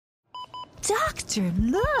Doctor,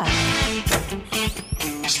 look.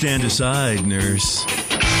 Stand aside, nurse.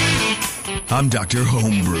 I'm Dr.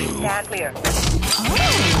 Homebrew. Stand clear.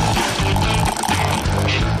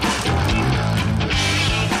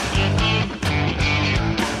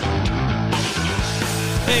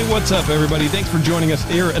 Hey, what's up, everybody? Thanks for joining us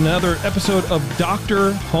here in another episode of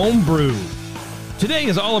Dr. Homebrew. Today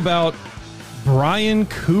is all about Brian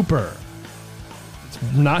Cooper. It's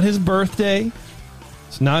not his birthday.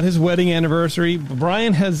 It's not his wedding anniversary.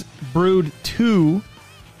 Brian has brewed 2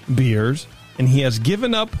 beers, and he has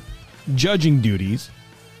given up judging duties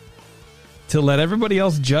to let everybody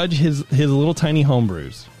else judge his little tiny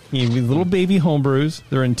homebrews. He has little baby homebrews.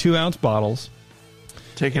 They're in 2-ounce bottles.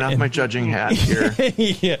 Taking off my judging hat here.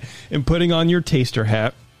 Yeah, and putting on your taster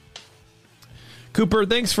hat. Cooper,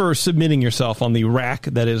 thanks for submitting yourself on the rack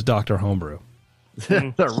that is Dr. Homebrew.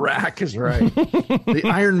 The rack is right. The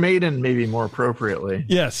Iron Maiden, maybe more appropriately.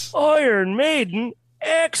 Yes. Iron Maiden,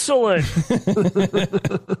 excellent.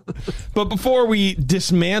 But before we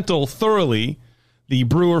dismantle thoroughly the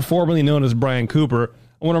brewer formerly known as Brian Cooper,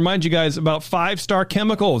 I want to remind you guys about 5-Star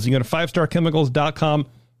Chemicals. You can go to 5starchemicals.com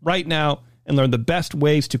right now and learn the best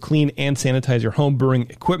ways to clean and sanitize your home brewing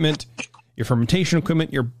equipment, your fermentation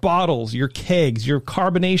equipment, your bottles, your kegs, your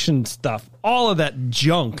carbonation stuff. All of that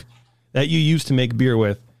junk that you use to make beer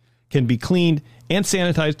with can be cleaned and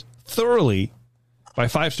sanitized thoroughly by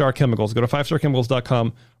 5-Star Chemicals. Go to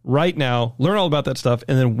 5starchemicals.com right now, learn all about that stuff,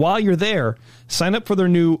 and then while you're there, sign up for their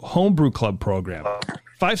new Homebrew Club program.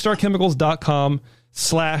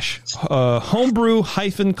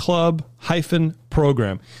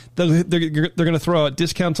 5starchemicals.com/homebrew-club-program. They're going to throw out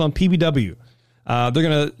discounts on PBW. They're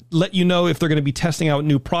going to let you know if they're going to be testing out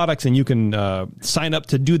new products, and you can sign up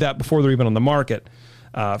to do that before they're even on the market.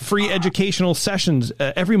 Free educational sessions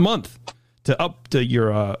every month to up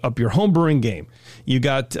your home brewing game. You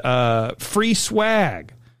got free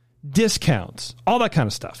swag, discounts, all that kind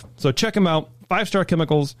of stuff. So check them out. 5-Star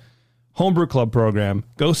Chemicals Homebrew Club program.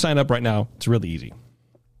 Go sign up right now. It's really easy.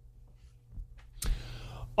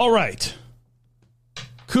 All right,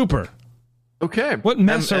 Cooper. Okay. What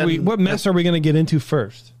mess are we going to get into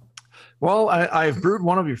first? Well, I've brewed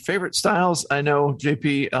one of your favorite styles. I know,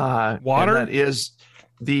 JP. Water? That is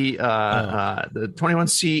the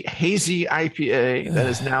 21C Hazy IPA. That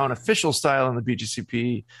is now an official style in the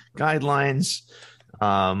BGCP guidelines.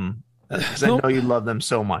 Because I know you love them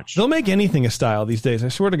so much. They'll make anything a style these days. I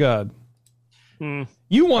swear to God.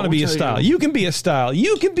 You want to be a style. You can be a style.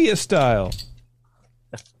 You can be a style.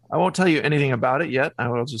 I won't tell you anything about it yet. I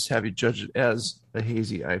will just have you judge it as a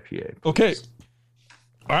Hazy IPA. Okay.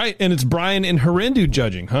 All right. And it's Brian and Harindu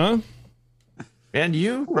judging, huh? And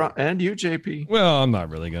you, JP. Well, I'm not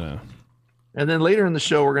really going to. And then later in the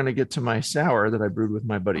show, we're going to get to my sour that I brewed with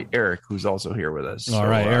my buddy Eric, who's also here with us. All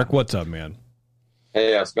right, Eric, what's up, man?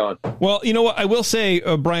 Hey, how's it going? Well, you know what? I will say,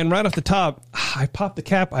 Brian, right off the top, I popped the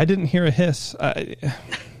cap. I didn't hear a hiss.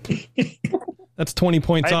 That's 20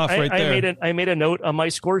 points off right there. I made a note on my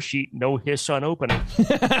score sheet. No hiss on opening.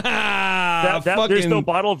 There's no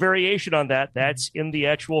bottle variation on that. That's in the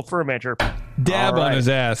actual fermenter. Dab on his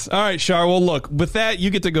ass. All right, Shar. Well, look, with that, you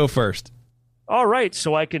get to go first. All right,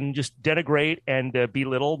 so I can just denigrate and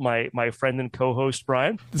belittle my friend and co-host,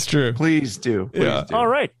 Brian. It's true. Please do. Please do. All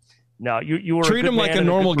right. Now, you were treat him like a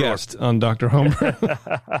normal guest on Dr. Homebrew.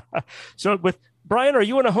 So, with Brian, are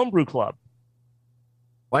you in a homebrew club?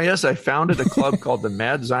 Why, yes, I founded a club called the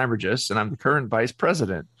Mad Zymergists, and I'm the current vice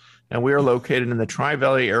president. And we are located in the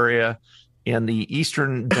Tri-Valley area in the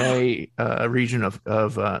Eastern Bay region of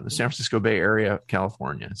the San Francisco Bay Area,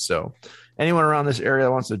 California. So anyone around this area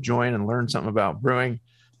that wants to join and learn something about brewing,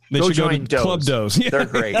 they should join Doze. Club Doze. They're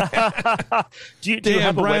great. do you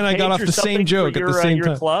have Brian, I got off the same joke at the same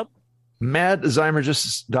time. Club?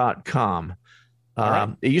 MadZymergists.com. Right.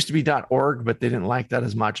 It used to be .org, but they didn't like that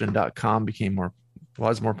as much, and .com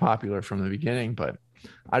was more popular from the beginning. But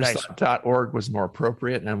I just thought .org was more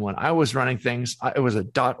appropriate. And when I was running things, it was a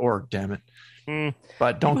 .org, damn it.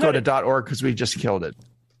 But don't go to .org because we just killed it.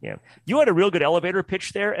 Yeah, you had a real good elevator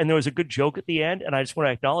pitch there, and there was a good joke at the end, and I just want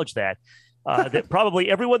to acknowledge that. That probably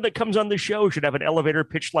everyone that comes on the show should have an elevator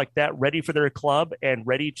pitch like that ready for their club and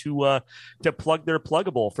ready to plug their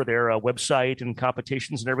pluggable for their website and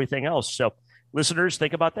competitions and everything else. So listeners,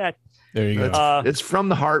 think about that. There you go. It's from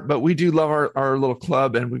the heart, but we do love our little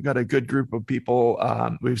club, and we've got a good group of people.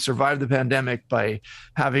 We've survived the pandemic by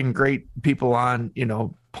having great people on,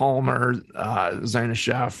 Palmer,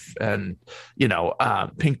 Zainashef, and,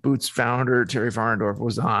 Pink Boots founder Terry Farndorf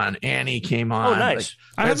was on. Annie came on. Oh, nice.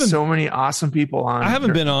 I had so many awesome people on. I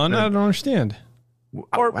haven't been on. I don't understand.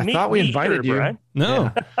 I thought we invited you. Brian.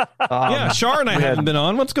 No. Yeah, Shar and I haven't been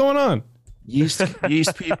on. What's going on?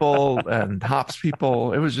 yeast people and hops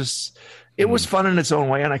people. It was fun in its own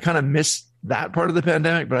way, and I kind of miss that part of the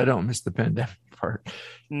pandemic, but I don't miss the pandemic part.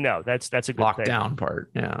 No, that's a good lockdown part.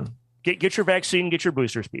 Yeah. Get your vaccine, get your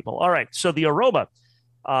boosters, people. All right. So the aroma,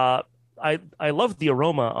 I love the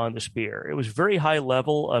aroma on this beer. It was very high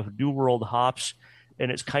level of New World hops,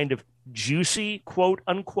 and it's kind of juicy, quote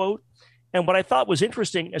unquote. And what I thought was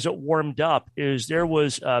interesting as it warmed up is there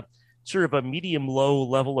was sort of a medium low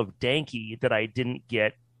level of danky that I didn't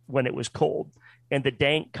get when it was cold. And the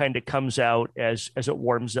dank kind of comes out as it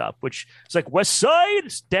warms up, which is like West Side.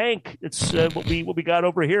 It's dank. It's what we got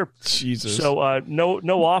over here. Jesus. So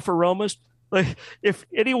no off aromas. Like, if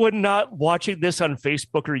anyone not watching this on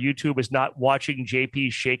Facebook or YouTube is not watching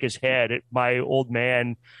JP shake his head at my old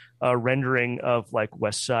man rendering of like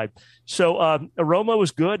West Side. So aroma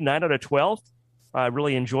was good, 9 out of 12. I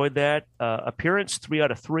really enjoyed that. Appearance, 3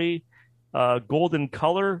 out of 3. Golden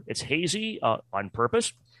color, it's hazy on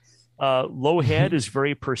purpose. Low head is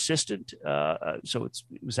very persistent, so it's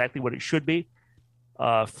exactly what it should be.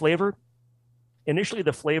 Flavor, initially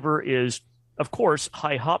the flavor is, of course,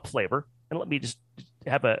 high hop flavor. And let me just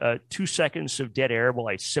have a 2 seconds of dead air while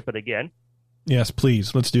I sip it again. Yes,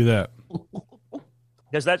 please. Let's do that.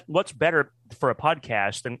 Because that's what's better for a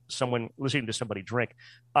podcast than someone listening to somebody drink.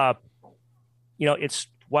 It's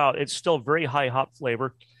still very high hop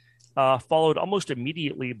flavor, followed almost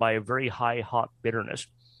immediately by a very high hop bitterness.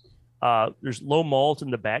 There's low malt in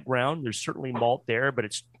the background. There's certainly malt there, but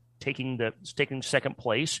it's taking second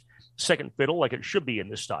place, second fiddle, like it should be in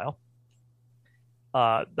this style.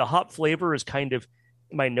 The hop flavor is kind of,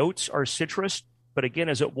 my notes are citrus, but again,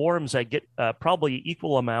 as it warms, I get probably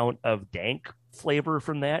equal amount of dank flavor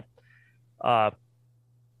from that. The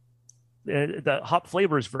hop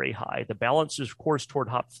flavor is very high. The balance is, of course, toward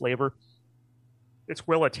hop flavor. It's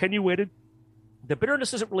well attenuated. The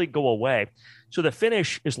bitterness doesn't really go away. So the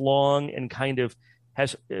finish is long and kind of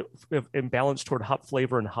has imbalance toward hop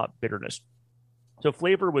flavor and hop bitterness. So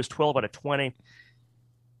flavor was 12 out of 20.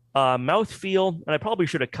 Mouthfeel, and I probably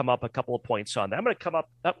should have come up a couple of points on that. I'm going to come up.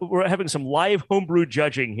 We're having some live homebrew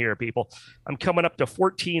judging here, people. I'm coming up to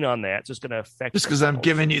 14 on that. So it's going to affect. Just because I'm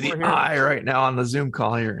giving you the eye right now on the Zoom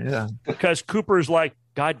call here. Yeah. Because Cooper's like,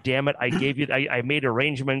 God damn it. I made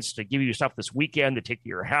arrangements to give you stuff this weekend to take to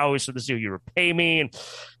your house. So this is how you repay me. And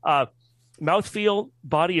mouthfeel,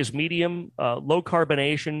 body is medium, low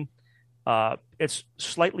carbonation. It's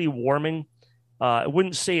slightly warming. I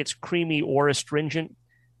wouldn't say it's creamy or astringent.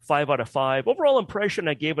 5 out of 5. Overall impression,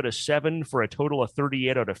 I gave it a 7 for a total of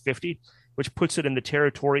 38 out of 50, which puts it in the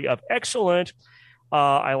territory of excellent.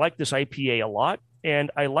 I like this IPA a lot, and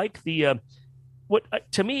I like the what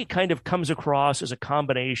to me kind of comes across as a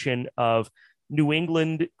combination of New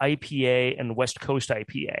England IPA and West Coast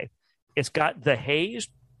IPA. It's got the haze.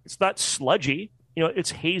 It's not sludgy.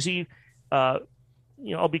 It's hazy. I'll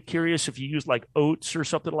be curious if you use like oats or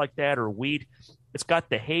something like that, or wheat. It's got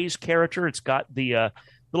the haze character. It's got the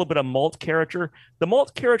little bit of malt character. The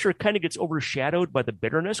malt character kind of gets overshadowed by the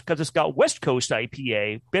bitterness because it's got West Coast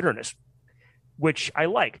IPA bitterness, which I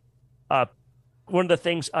like. One of the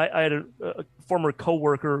things, I had a former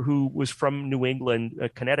coworker who was from New England,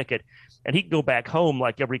 Connecticut, and he'd go back home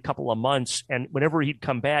like every couple of months. And whenever he'd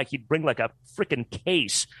come back, he'd bring like a freaking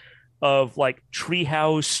case of like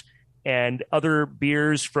Treehouse and other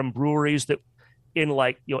beers from breweries that in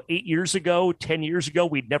 8 years ago, 10 years ago,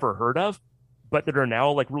 we'd never heard of, but that are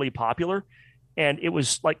now like really popular. And it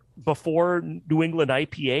was like before New England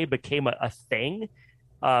IPA became a thing.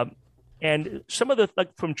 And some of the,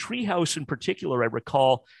 like from Treehouse in particular, I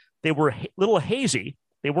recall they were little hazy.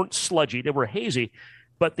 They weren't sludgy. They were hazy,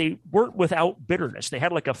 but they weren't without bitterness. They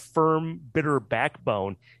had like a firm, bitter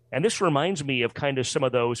backbone. And this reminds me of kind of some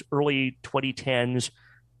of those early 2010s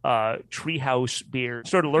Treehouse beer.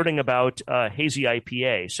 Started learning about hazy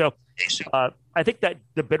IPA. So I think that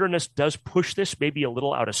the bitterness does push this maybe a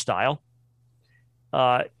little out of style.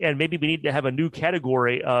 And maybe we need to have a new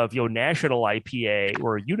category of national IPA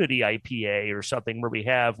or Unity IPA or something where we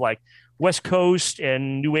have like West Coast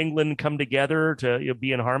and New England come together to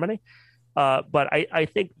be in harmony. But I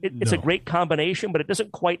think it's a great combination, but it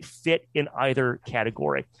doesn't quite fit in either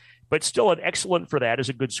category. But still, an excellent for that is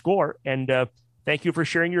a good score. And thank you for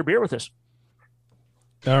sharing your beer with us.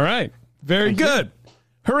 All right. Very good.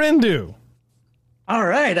 Harindu. All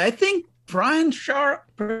right. I think Brian Sharp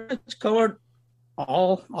covered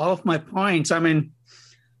all of my points. I mean,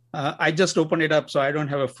 I just opened it up, so I don't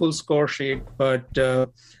have a full score sheet, but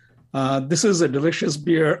this is a delicious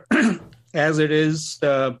beer as it is.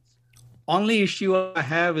 Only issue I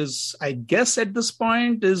have is, I guess at this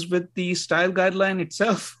point, is with the style guideline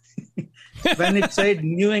itself. when it said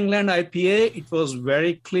New England IPA, it was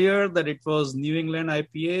very clear that it was New England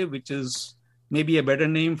IPA, which is maybe a better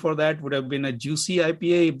name for that would have been a juicy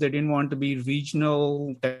IPA if they didn't want to be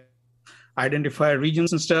regional, identify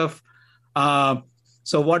regions and stuff.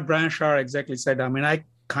 So what Brian Shar exactly said, I mean, I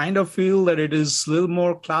kind of feel that it is a little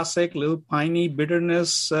more classic, little piney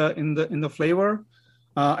bitterness in the flavor.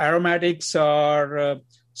 Aromatics are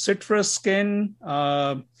citrus skin,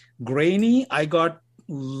 grainy. I got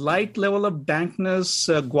light level of dankness,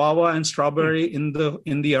 guava and strawberry in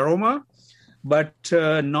the aroma, but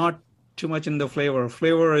not too much in the flavor.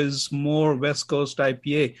 Flavor is more West Coast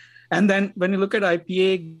IPA. And then when you look at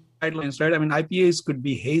IPA guidelines, right? I mean, IPAs could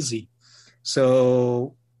be hazy.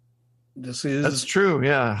 So that's true.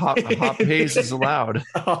 Yeah. Hop haze is allowed.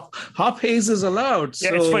 Hop haze is allowed.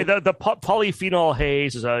 Yeah, it's funny. The polyphenol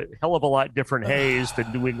haze is a hell of a lot different haze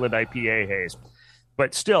than New England IPA haze,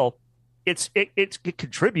 but still, it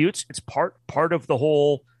contributes. It's part of the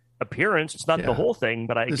whole appearance. It's not the whole thing,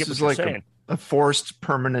 but I get what you're saying. A forced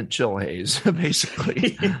permanent chill haze,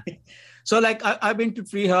 basically. So, like, I've been to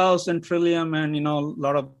Treehouse and Trillium and, a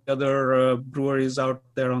lot of other breweries out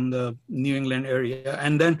there on the New England area.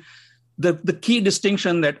 And then the key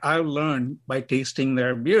distinction that I learned by tasting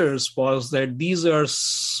their beers was that these are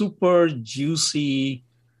super juicy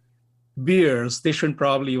beers. They shouldn't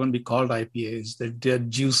probably even be called IPAs. They're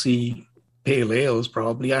juicy pale ales,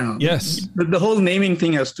 probably. I don't know. Yes. The whole naming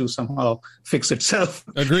thing has to somehow fix itself.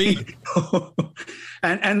 Agreed.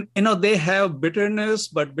 And they have bitterness,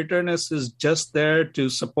 but bitterness is just there to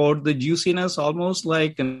support the juiciness, almost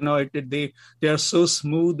like, they are so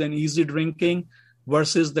smooth and easy drinking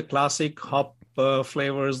versus the classic hop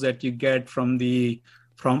flavors that you get from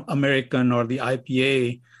American or the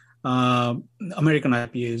IPA. American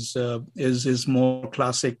IPAs is more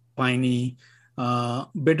classic piney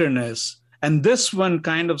bitterness. And this one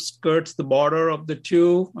kind of skirts the border of the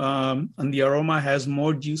two, and the aroma has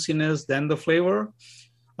more juiciness than the flavor.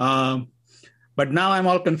 But now I'm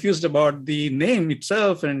all confused about the name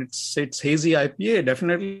itself, and it's Hazy IPA.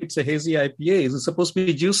 Definitely, it's a Hazy IPA. Is it supposed to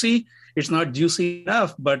be juicy? It's not juicy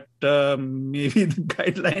enough, but maybe the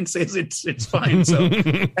guideline says it's fine. So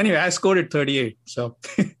anyway, I scored it 38. So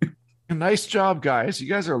nice job, guys. You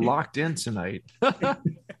guys are locked in tonight.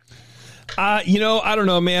 I don't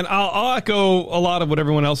know, man. I'll echo a lot of what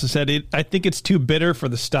everyone else has said. I think it's too bitter for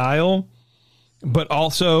the style, but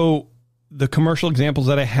also the commercial examples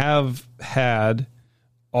that I have had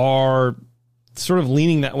are sort of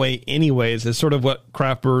leaning that way anyways. It's sort of what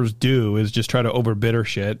craft brewers do, is just try to over bitter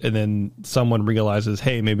shit, and then someone realizes,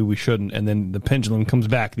 hey, maybe we shouldn't, and then the pendulum comes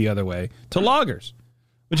back the other way to lagers,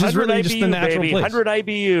 which is really just the natural place. 100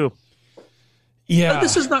 IBU. Yeah, but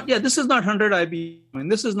this is not 100 IBU. I mean,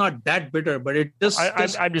 this is not that bitter, but it just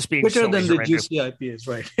I'm just being bitter so than ignorant. the juicy IPAs,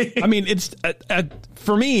 right? I mean, it's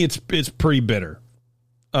for me, it's pretty bitter.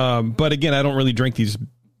 But again, I don't really drink these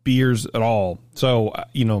beers at all, so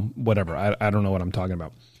whatever. I don't know what I'm talking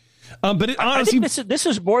about. But honestly, I think this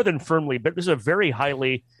is more than firmly bitter. This is a very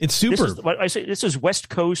highly. It's super. This is West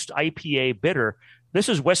Coast IPA bitter. This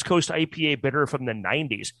is West Coast IPA bitter from the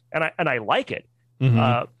 90s, and I like it.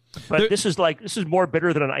 Mm-hmm. But this is more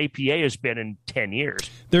bitter than an IPA has been in 10 years.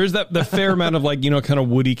 There's the fair amount of kind of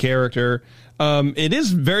woody character. It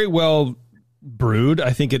is very well brewed.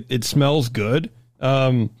 I think it smells good.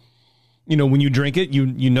 When you drink it,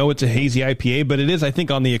 you know it's a hazy IPA, but it is, I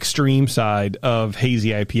think, on the extreme side of hazy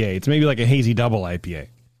IPA. It's maybe like a hazy double IPA.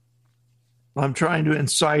 I'm trying to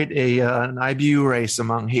incite an IBU race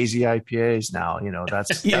among hazy IPAs now.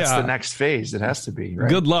 That's the next phase. It has to be, right?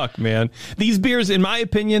 Good luck, man. These beers, in my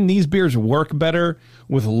opinion, work better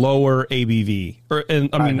with lower ABV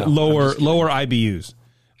lower IBUs.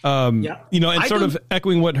 And sort of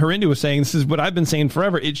echoing what Harinder was saying, this is what I've been saying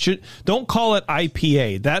forever. Don't call it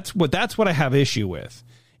IPA. That's what I have issue with.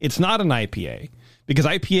 It's not an IPA because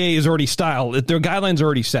IPA is already styled. Their guidelines are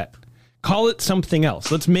already set. Call it something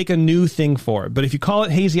else. Let's make a new thing for it. But if you call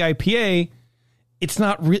it hazy IPA, it's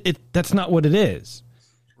not. That's not what it is.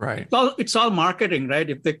 Right. It's all marketing, right?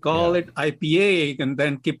 If they call it IPA and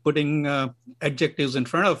then keep putting adjectives in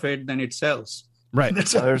front of it, then it sells. Right.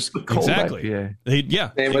 There's cold exactly.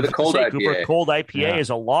 IPA. Same with a cold IPA. Cooper, cold IPA is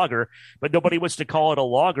a lager, but nobody wants to call it a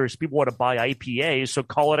lager. So people want to buy IPAs, so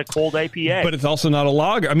call it a cold IPA. But it's also not a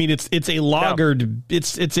lager. I mean, it's a lagered. No.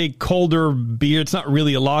 It's a colder beer. It's not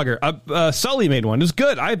really a lager. Sully made one. It's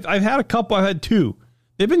good. I've had a couple. I've had two.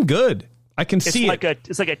 They've been good. I can see it.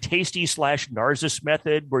 It's like a tasty / Narcissus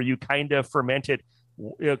method where you kind of ferment it,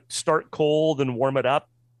 start cold and warm it up.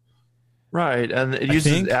 Right, and it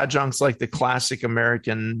uses adjuncts like the classic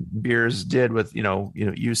American beers did with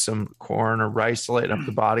use some corn or rice to lighten up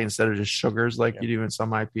the body instead of just sugars like you do in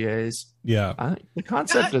some IPAs. Yeah, the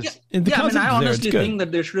concept is. I honestly think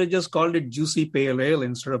that they should have just called it Juicy Pale Ale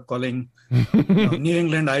instead of calling New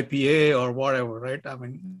England IPA or whatever, right? I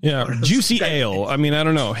mean, Juicy Ale. I mean, I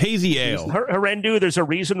don't know, Hazy Ale. Harendu, there's a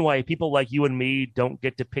reason why people like you and me don't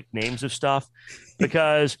get to pick names of stuff,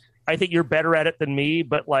 because I think you're better at it than me,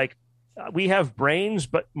 but like. We have brains,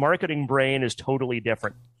 but marketing brain is totally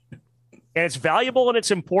different. And it's valuable and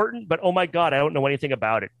it's important, but oh my God, I don't know anything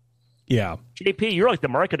about it. Yeah. JP, you're like the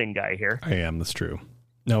marketing guy here. I am. That's true.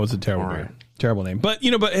 No, it's a terrible name. But,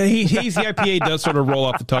 Hazy IPA does sort of roll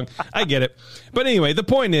off the tongue. I get it. But anyway, the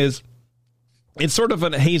point is, it's sort of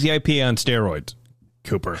a Hazy IPA on steroids,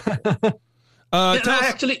 Cooper.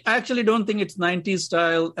 I actually don't think it's 90s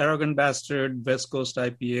style arrogant bastard West Coast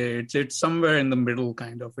IPA. It's somewhere in the middle,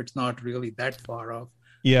 kind of. It's not really that far off.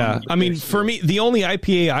 Yeah, I mean, for me, the only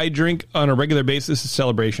IPA I drink on a regular basis is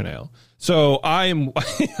Celebration Ale. So I'm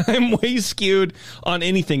way skewed on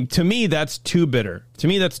anything. To me, that's too bitter. To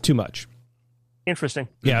me, that's too much. Interesting.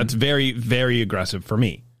 Yeah, it's very, very aggressive for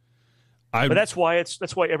me. But that's why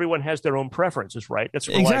everyone has their own preferences, right? That's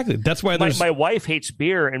exactly. That's why my wife hates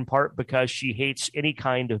beer in part because she hates any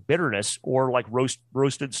kind of bitterness or like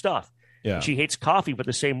roasted stuff. Yeah. She hates coffee for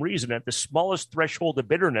the same reason. At the smallest threshold of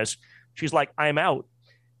bitterness, she's like, I'm out.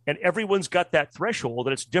 And everyone's got that threshold,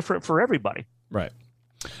 and it's different for everybody. Right.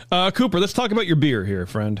 Cooper, let's talk about your beer here,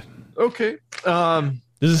 friend. Okay. Does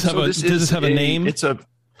this have a name?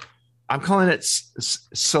 I'm calling it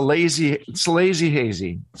Salazy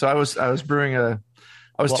Hazy. So I was brewing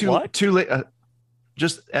too late.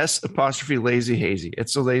 Just S' lazy hazy.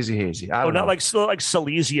 It's a lazy hazy. I don't know. Not like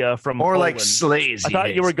Silesia from or Poland. like Slazy. I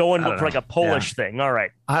thought you were going for like a Polish thing. All right.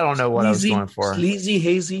 I don't know what I was going for. Sleazy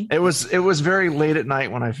hazy. It was very late at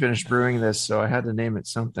night when I finished brewing this, so I had to name it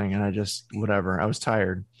something, and I just whatever. I was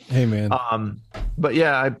tired. Hey man. But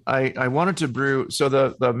yeah, I wanted to brew. So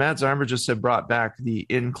the Mad Zymergists had brought back the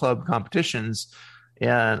in club competitions,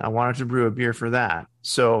 and I wanted to brew a beer for that.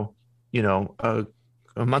 So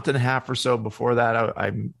a month and a half or so before that,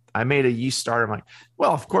 I made a yeast starter. I'm like,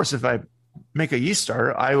 well, of course, if I make a yeast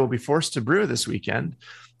starter, I will be forced to brew this weekend.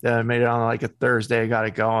 Then I made it on like a Thursday. I got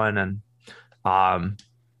it going, and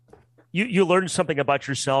you learned something about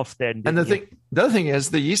yourself then. And the other thing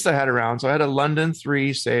is the yeast I had around. So I had a London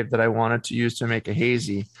 3 saved that I wanted to use to make a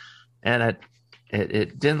hazy, and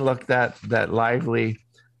it didn't look that lively.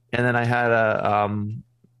 And then I had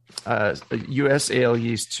a US ale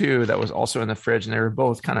yeast too that was also in the fridge, and they were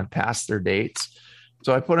both kind of past their dates.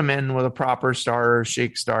 So I put them in with a proper starter,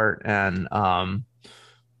 shake start, and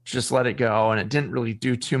just let it go. And it didn't really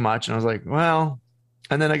do too much. And I was like, well,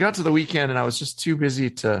 and then I got to the weekend and I was just too busy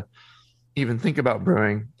to even think about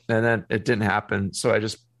brewing. And then it didn't happen. So I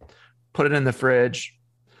just put it in the fridge.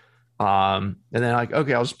 And then like,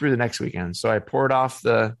 okay, I'll just brew the next weekend. So I poured off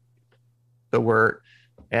the wort,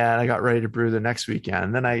 and I got ready to brew the next weekend.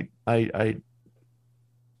 And then I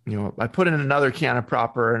put in another can of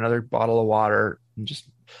proper, another bottle of water, and just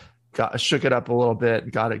shook it up a little bit,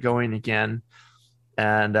 and got it going again.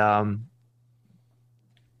 And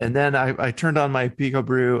then I turned on my Pico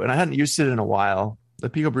Brew, and I hadn't used it in a while, the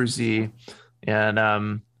Pico Brew Z. And I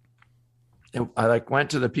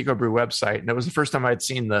went to the Pico Brew website, and it was the first time I'd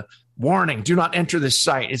seen the warning: do not enter this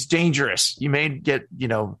site. It's dangerous. You may get,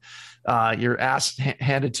 your ass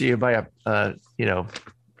handed to you by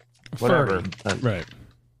whatever, right?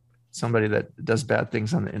 Somebody that does bad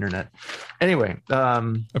things on the internet. Anyway,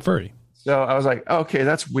 a furry. So I was like, okay,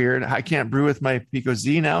 that's weird. I can't brew with my Pico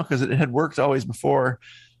Z now because it had worked always before.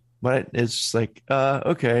 But it's just like,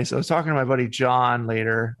 okay. So I was talking to my buddy John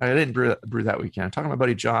later. I didn't brew that weekend. I'm talking to my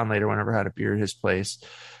buddy John later whenever I had a beer at his place.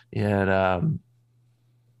 And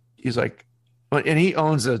he's like, and he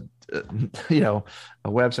owns a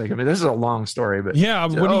website. I mean, this is a long story, but yeah.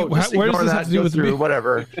 Where does this have to do with me?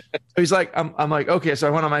 Whatever. So he's like, I'm like, okay. So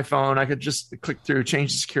I went on my phone. I could just click through,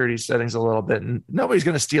 change the security settings a little bit, and nobody's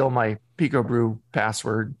going to steal my Pico Brew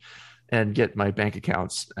password and get my bank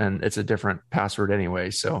accounts. And it's a different password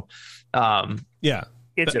anyway. So, yeah.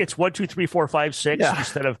 It's 1 2 3 4 5 6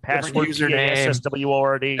 instead of password username,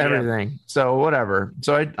 SWORD, everything. Yeah. So whatever.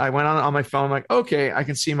 So I went on my phone, like, okay, I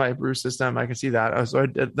can see my brew system. I can see that. So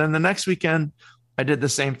then the next weekend, I did the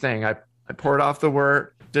same thing. I poured off the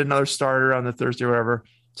wort, did another starter on the Thursday or whatever.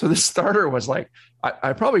 So the starter was like,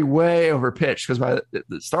 I probably way overpitched because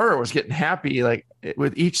the starter was getting happy. Like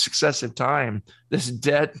with each successive time, this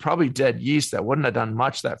probably dead yeast that wouldn't have done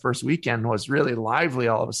much that first weekend was really lively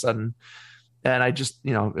all of a sudden. And I just,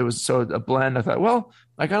 it was so a blend. I thought, well,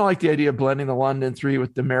 I kind of like the idea of blending the London 3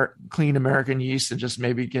 with the clean American yeast and just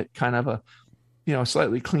maybe get kind of a,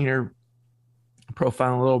 slightly cleaner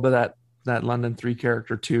profile, a little bit of that London 3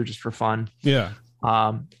 character too, just for fun. Yeah.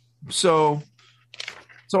 So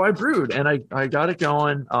I brewed and I got it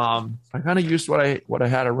going. I kind of used what I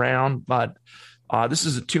had around, but this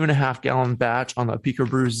is a 2.5 gallon batch on the Pico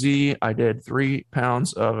Brew Z. I did 3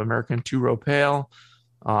 pounds of American 2-row pale,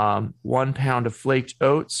 1 pound of flaked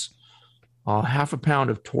oats, half a pound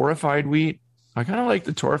of torrefied wheat. I kind of like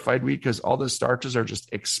the torrefied wheat because all the starches are just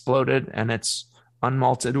exploded and it's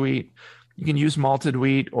unmalted wheat. You can use malted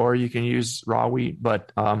wheat or you can use raw wheat,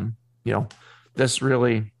 but this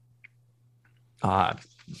really, I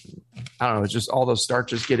don't know, it's just all those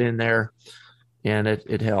starches get in there and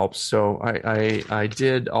it helps. So I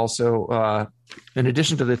did also, in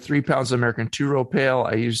addition to the 3 pounds of American 2-row pale,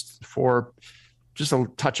 I used just a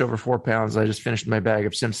touch over 4 pounds. I just finished my bag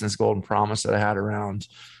of Simpson's Golden Promise that I had around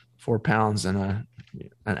 4 pounds and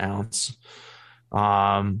an ounce.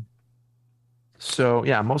 So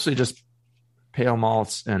yeah, mostly just pale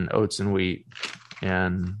malts and oats and wheat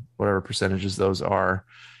and whatever percentages those are.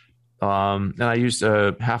 And I used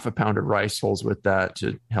a half a pound of rice hulls with that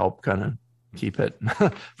to help kind of keep it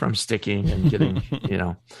from sticking and getting,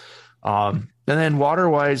 and then water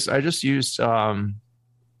wise, I just used,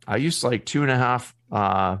 I used like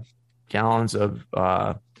 2.5 gallons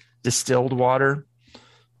of distilled water.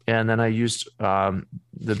 And then I used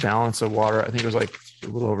the balance of water. I think it was like a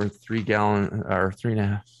little over 3 gallon or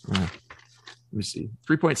 3.5. Let me see,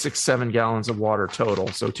 3.67 gallons of water total.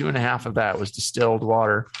 So 2.5 of that was distilled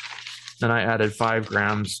water. Then I added 5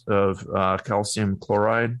 grams of calcium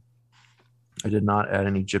chloride. I did not add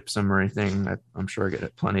any gypsum or anything. I'm sure I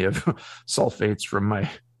get plenty of sulfates from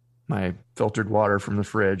my filtered water from the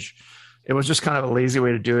fridge. It was just kind of a lazy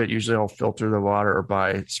way to do it. Usually I'll filter the water or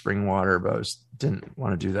buy spring water, but I didn't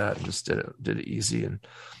want to do that and just did it easy and,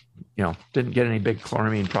 didn't get any big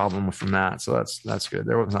chloramine problem from that. So that's good.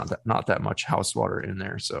 There was not that much house water in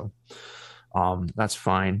there. So that's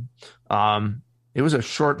fine. It was a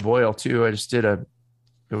short boil too. I just it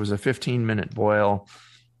was a 15-minute boil.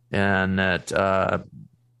 And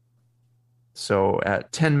so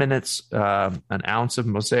at 10 minutes, an ounce of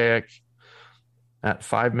Mosaic, at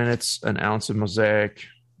 5 minutes, an ounce of Mosaic,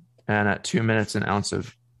 and at 2 minutes, an ounce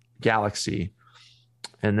of Galaxy.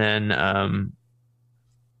 And then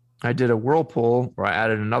I did a whirlpool where I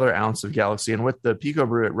added another ounce of Galaxy. And with the Pico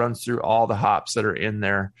Brew, it runs through all the hops that are in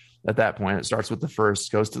there at that point. It starts with the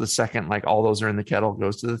first, goes to the second, like all those are in the kettle,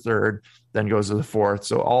 goes to the third, then goes to the fourth.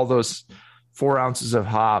 So all those 4 ounces of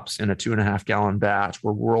hops in a 2.5 gallon batch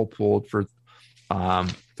were whirlpooled for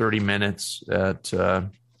 30 minutes at, I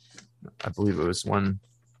believe it was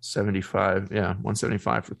 175. Yeah,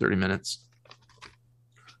 175 for 30 minutes.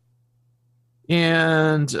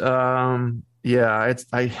 And by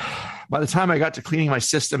the time I got to cleaning my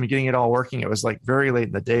system and getting it all working, it was like very late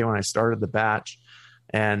in the day when I started the batch.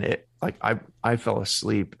 And I fell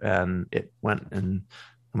asleep and it went, and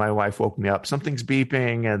my wife woke me up. Something's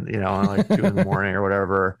beeping, and like 2 in the morning or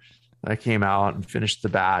whatever. I came out and finished the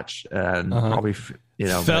batch, and probably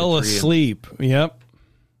fell asleep. Yep,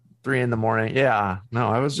 3 in the morning. Yeah, no,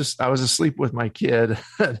 I was asleep with my kid.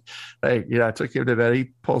 I took him to bed.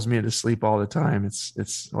 He pulls me into sleep all the time.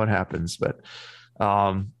 It's what happens. But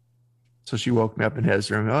so she woke me up in his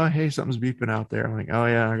room. Oh, hey, something's beeping out there. I'm like, oh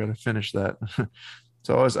yeah, I got to finish that.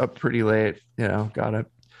 So I was up pretty late. Got it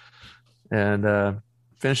and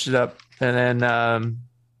finished it up, and then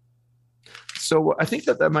so I think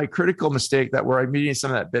that my critical mistake that where I'm meeting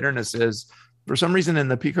some of that bitterness is, for some reason in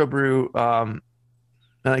the Pico Brew, and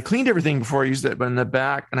I cleaned everything before I used it, but in the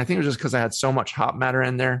back, and I think it was just because I had so much hop matter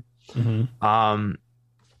in there. Mm-hmm.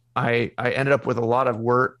 I ended up with a lot of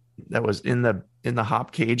wort that was in the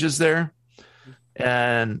hop cages there,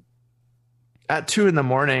 and at 2 in the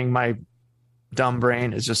morning, my dumb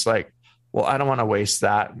brain is just like, well, I don't want to waste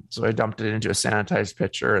that. So I dumped it into a sanitized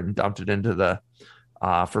pitcher and dumped it into the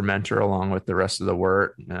fermenter along with the rest of the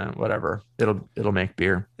wort. Whatever. It'll make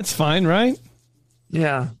beer. It's fine, right?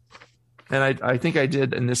 Yeah. And I think I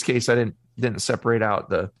did in this case. I didn't separate out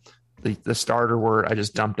the starter wort. I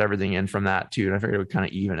just dumped everything in from that too, and I figured it would kind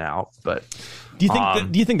of even out. But do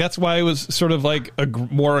you think that's why it was sort of like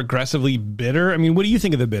more aggressively bitter? I mean, what do you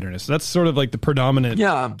think of the bitterness? That's sort of like the predominant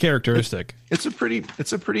characteristic. It's a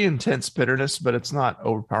pretty intense bitterness, but it's not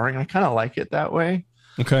overpowering. I kind of like it that way.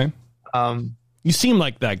 Okay. You seem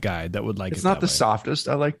like that guy that would like it. It's not the softest.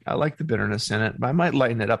 I like the bitterness in it, but I might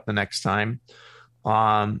lighten it up the next time.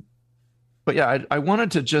 But yeah, I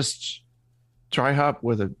wanted to just dry hop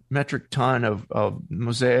with a metric ton of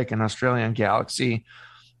Mosaic and Australian Galaxy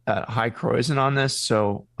high Kreuzen on this.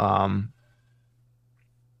 So, the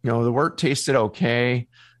wort tasted okay.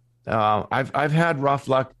 I've had rough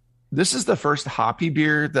luck. This is the first hoppy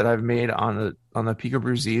beer that I've made on the Pico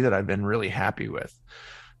Brew Z that I've been really happy with.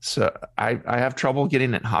 So I have trouble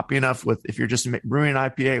getting it hoppy enough if you're just brewing an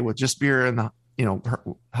IPA with just beer and the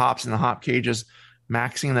hops in the hop cages,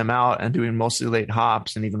 maxing them out and doing mostly late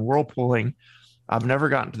hops and even whirlpooling. I've never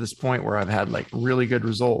gotten to this point where I've had like really good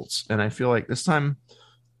results. And I feel like this time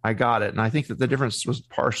I got it. And I think that the difference was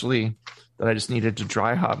partially that I just needed to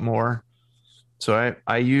dry hop more. So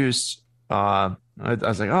I used, I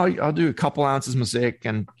was like, oh, I'll do a couple ounces Mosaic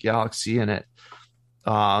and Galaxy in it.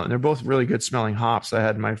 And they're both really good smelling hops I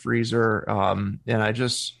had in my freezer. And I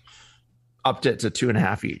just upped it to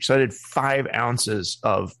 2.5 each. So I did 5 ounces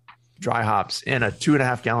of dry hops in a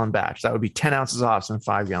 2.5 gallon batch. That would be 10 ounces of hops in a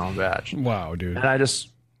 5 gallon batch. Wow, dude. And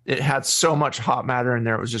it had so much hop matter in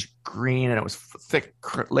there. It was just green, and it was thick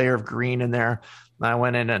layer of green in there. And I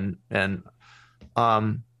went in and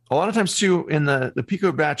a lot of times too, in the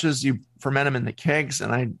Pico batches, you ferment them in the kegs.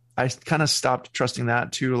 And I kind of stopped trusting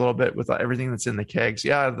that too a little bit with everything that's in the kegs.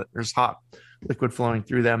 Yeah, there's hop liquid flowing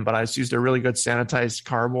through them, but I just used a really good sanitized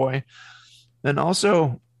carboy. And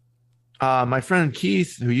also my friend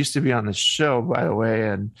Keith, who used to be on the show, by the way,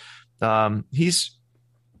 and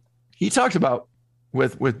he talked about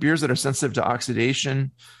with beers that are sensitive to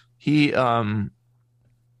oxidation, he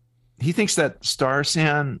thinks that Star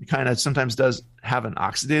San kind of sometimes does have an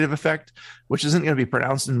oxidative effect, which isn't going to be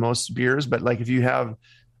pronounced in most beers. But like if you have,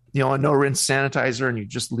 a no rinse sanitizer and you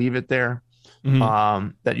just leave it there,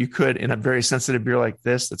 that you could, in a very sensitive beer like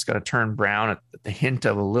this, that's going to turn brown at the hint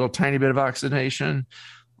of a little tiny bit of oxidation,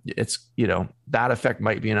 it's, that effect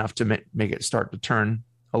might be enough to make it start to turn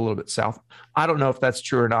a little bit south. I don't know if that's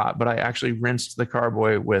true or not, but I actually rinsed the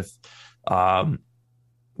carboy with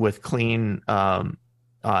clean,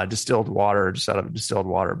 distilled water, just out of a distilled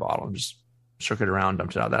water bottle, and just shook it around,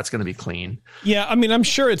 dumped it out. That's going to be clean. Yeah, I mean, I'm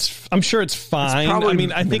sure it's fine. I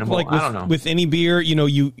mean, I think like with any beer,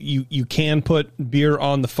 you can put beer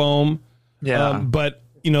on the foam. Yeah, but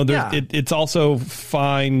it's also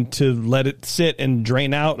fine to let it sit and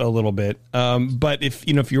drain out a little bit. But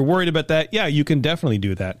if you're worried about that, yeah, you can definitely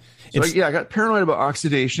do that. So I got paranoid about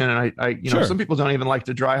oxidation, and I Sure. Some people don't even like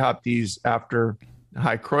to dry hop these after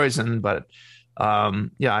high Kreuzen, but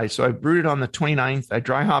so I brewed it on the 29th. I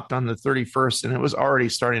dry hopped on the 31st, and it was already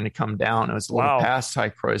starting to come down. It was a little past high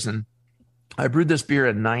Kreuzen. I brewed this beer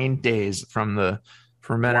in 9 days from the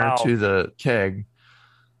fermenter to the keg.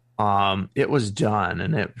 It was done,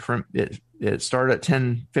 and it started at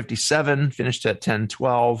 10:57, finished at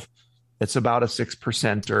 10:12. It's about a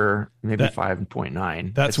 6% or maybe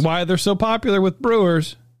 5.9. That's why they're so popular with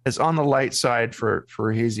brewers. It's on the light side for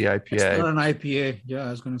Hazy IPA. It's not an IPA. Yeah,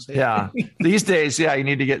 I was going to say. Yeah. These days, you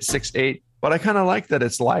need to get 6.8, but I kind of like that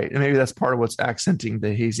it's light. And maybe that's part of what's accenting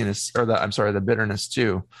the haziness the bitterness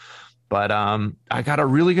too. But I got a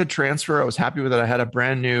really good transfer. I was happy with it. I had a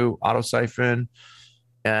brand new auto siphon,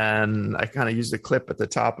 and I kind of used the clip at the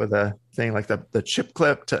top of the thing, like the chip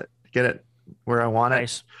clip, to get it where I want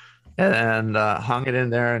it. And hung it in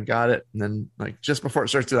there and got it. And then like just before it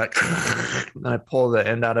starts to and I pull the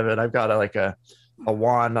end out of it. I've got a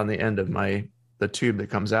wand on the end of the tube that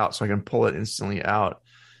comes out, so I can pull it instantly out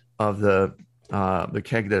of the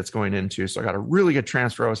keg that it's going into. So I got a really good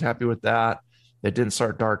transfer. I was happy with that. It didn't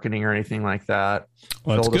start darkening or anything like that.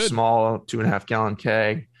 Filled a small 2.5 gallon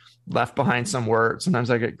keg. Left behind some wort.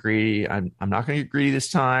 Sometimes I get greedy. I'm not going to get greedy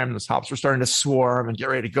this time. Those hops were starting to swarm and get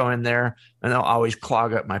ready to go in there, and they'll always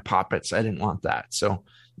clog up my poppets. I didn't want that. So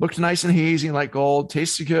looked nice and hazy like gold.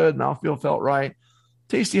 Tasted good. Mouthfeel felt right.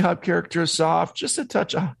 Tasty hop character, soft. Just a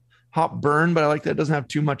touch of hop burn, but I like that it doesn't have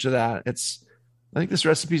too much of that. I think this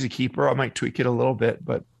recipe's a keeper. I might tweak it a little bit,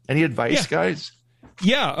 but any advice, guys?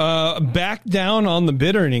 Yeah, back down on the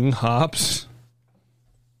bittering hops.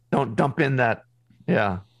 Don't dump in that.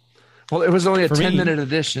 Yeah. Well, it was only a 10-minute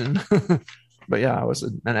addition, but yeah, it was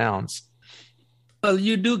an ounce. Well,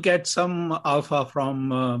 you do get some alpha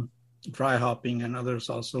from dry hopping and others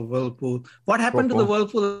also. Whirlpool. What happened to the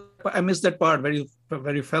Whirlpool? I missed that part where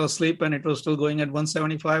you fell asleep and it was still going at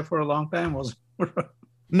 175 for a long time.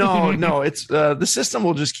 No, it's the system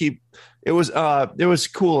will just keep. It was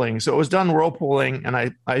cooling, so it was done whirlpooling,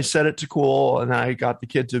 and I set it to cool, and then I got the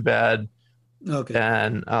kid to bed. Okay.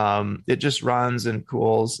 And it just runs and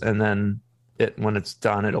cools, and then when it's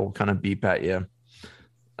done, it'll kind of beep at you.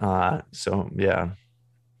 So yeah.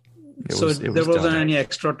 There wasn't any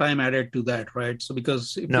extra time added to that, right? So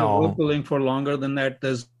because if you're cooling for longer than that,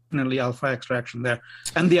 there's definitely alpha extraction there.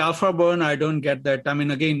 And the alpha burn, I don't get that. I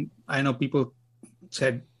mean, again, I know people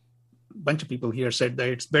said bunch of people here said that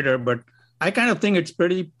it's bitter, but I kind of think it's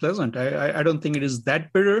pretty pleasant. I don't think it is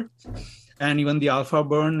that bitter. And even the alpha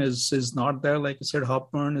burn is not there. Like I said,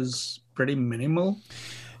 hop burn is pretty minimal.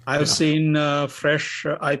 I've seen fresh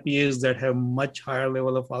IPAs that have much higher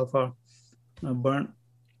level of alpha burn.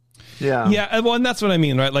 Yeah. Well, and that's what I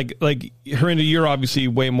mean, right? Like Harinder, you're obviously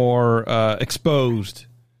way more exposed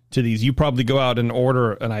to these. You probably go out and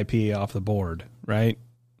order an IPA off the board, right?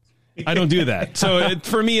 I don't do that. So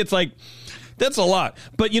for me, it's like, that's a lot.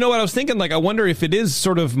 But you know what I was thinking? Like, I wonder if it is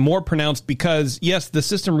sort of more pronounced because, yes, the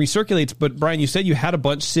system recirculates, but Brian, you said you had a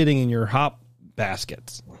bunch sitting in your hop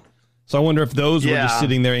baskets. So I wonder if those were just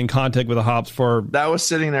sitting there in contact with the hops for... That was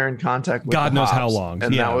sitting there in contact with God the knows hops, how long.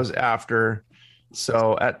 And that was after...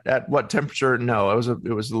 So at what temperature? No,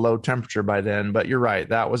 it was low temperature by then, but you're right.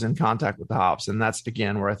 That was in contact with the hops. And that's,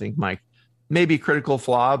 again, where I think my maybe critical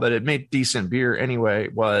flaw, but it made decent beer anyway,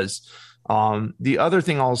 was... the other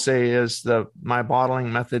thing I'll say is my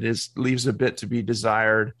bottling method leaves a bit to be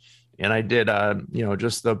desired. And I did,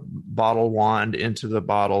 just the bottle wand into the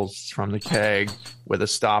bottles from the keg with a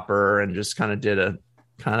stopper and just kind of did a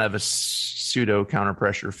pseudo counter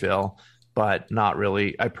pressure fill, but not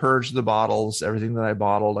really. I purged the bottles, everything that I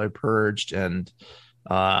bottled, I purged and,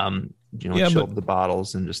 chilled the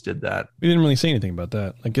bottles and just did that. We didn't really say anything about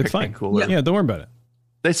that. Like, it's fine. Cooler. Yeah, don't worry about it.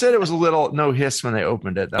 They said it was a little no hiss when they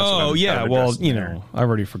opened it. That's well, I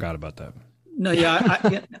already forgot about that. No,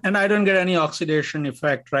 and I don't get any oxidation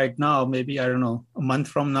effect right now. Maybe, I don't know, a month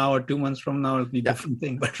from now or 2 months from now, it'll be a different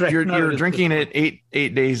thing. But you're drinking it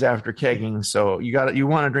eight days after kegging, so you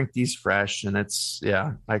want to drink these fresh. And it's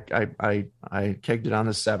I kegged it on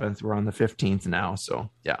the 7th. We're on the 15th now,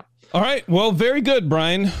 so yeah. All right, well, very good,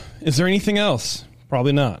 Brian. Is there anything else?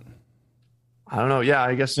 Probably not. I don't know. Yeah,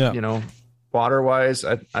 I guess water wise,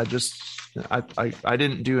 I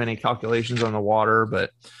didn't do any calculations on the water,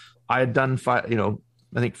 but I had done I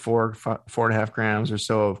think 4.5 grams or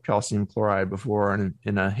so of calcium chloride before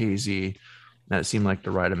in a hazy. That seemed like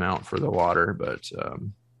the right amount for the water, but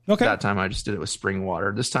that time I just did it with spring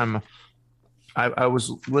water. This time I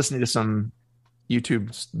was listening to some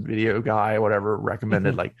YouTube video guy, whatever,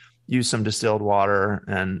 recommended like use some distilled water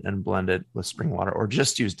and blend it with spring water, or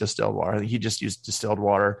just use distilled water. I think he just used distilled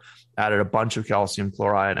water, added a bunch of calcium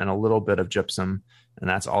chloride and a little bit of gypsum, and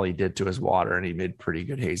that's all he did to his water. And he made pretty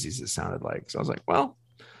good hazies, it sounded like. So I was like, well,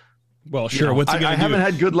 sure. What's he gonna do? I haven't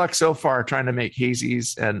had good luck so far trying to make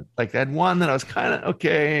hazies, and like I had one that I was kind of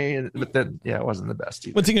okay, but then it wasn't the best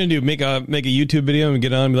either. What's he gonna do? Make a YouTube video and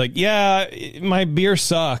get on and be like, yeah, my beer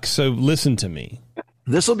sucks, so listen to me.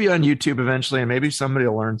 This will be on YouTube eventually, and maybe somebody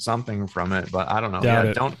will learn something from it. But I don't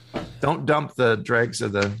know. Don't dump the dregs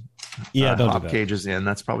of the hop cages in.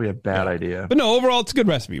 That's probably a bad idea. But no, overall, it's a good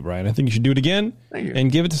recipe, Brian. I think you should do it again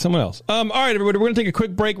and give it to someone else. All right, everybody, we're going to take a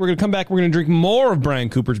quick break. We're going to come back. We're going to drink more of Brian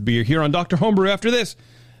Cooper's beer here on Dr. Homebrew after this.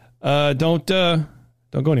 Don't go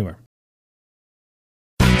anywhere.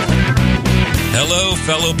 Hello,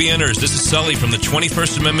 fellow BNers. This is Sully from the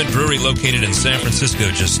 21st Amendment Brewery located in San Francisco,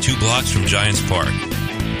 just 2 blocks from Giants Park.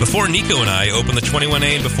 Before Nico and I opened the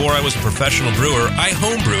 21A and before I was a professional brewer, I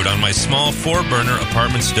homebrewed on my small 4-burner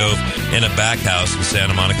apartment stove in a back house in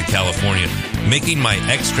Santa Monica, California, making my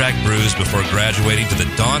extract brews before graduating to the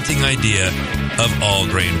daunting idea of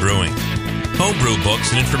all-grain brewing. Homebrew books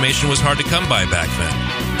and information was hard to come by back then.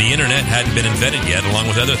 The internet hadn't been invented yet, along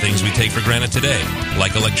with other things we take for granted today,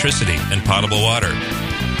 like electricity and potable water.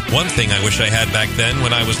 One thing I wish I had back then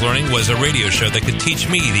when I was learning was a radio show that could teach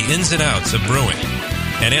me the ins and outs of brewing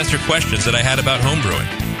and answer questions that I had about homebrewing,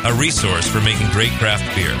 a resource for making great craft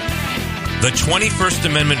beer. The 21st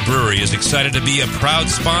Amendment Brewery is excited to be a proud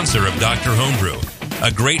sponsor of Dr. Homebrew,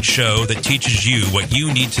 a great show that teaches you what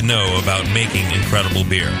you need to know about making incredible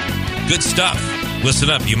beer. Good stuff. Listen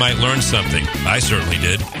up, you might learn something. I certainly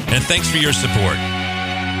did. And thanks for your support.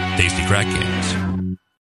 Tasty Crack Games.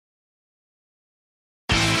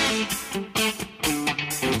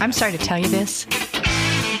 I'm sorry to tell you this,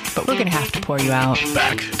 but we're going to have to pour you out.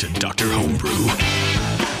 Back to Dr. Homebrew.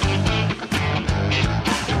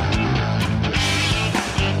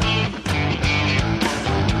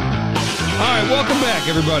 All right, welcome back,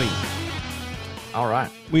 everybody. All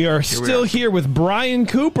right. We are still here with Brian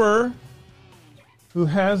Cooper, who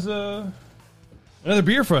has another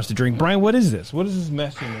beer for us to drink. Brian, what is this? What is this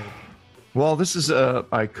mess you made? Well, this is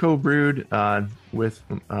I co-brewed with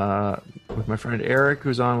my friend Eric,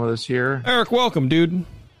 who's on with us here. Eric, welcome, dude.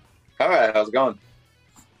 All right, how's it going?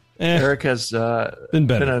 Eric has been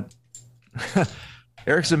better.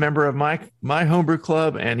 Eric's a member of my homebrew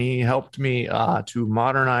club, and he helped me to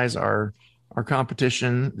modernize our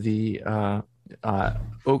competition, the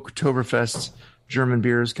Oktoberfest German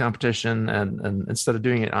beers competition, and instead of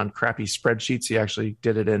doing it on crappy spreadsheets, he actually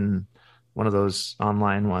did it in one of those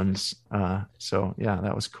online ones. So yeah,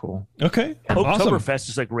 that was cool. Okay. Awesome. Oktoberfest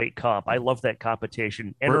is a great comp. I love that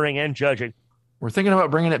competition, entering and judging. We're thinking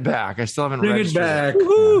about bringing it back. I still haven't Bring it registered back.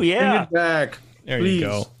 Woohoo, yeah. Bring it back. There Please. you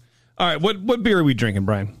go. All right. What beer are we drinking,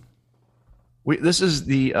 Brian? This is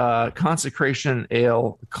the Consecration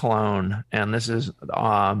Ale clone, and this is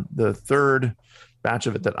the third batch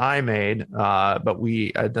of it that I made. But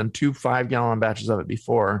I'd done 2 5-gallon batches of it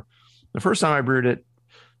before. The first time I brewed it,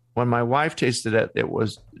 when my wife tasted it, it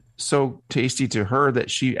was so tasty to her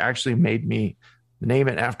that she actually made me name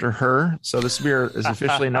it after her. So this beer is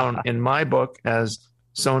officially known in my book as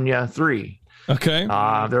Sonia 3. Okay.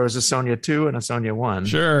 There was a Sonia 2 and a Sonia 1.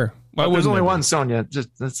 Sure. There's only one Sonia.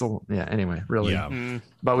 Anyway, really. Yeah.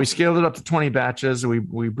 But we scaled it up to 20 batches. We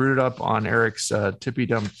brewed it up on Eric's Tippy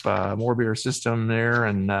Dump more beer system there,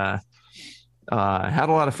 and had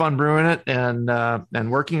a lot of fun brewing it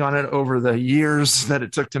and working on it over the years that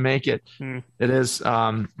it took to make it. It is,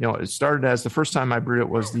 it started as the first time I brewed it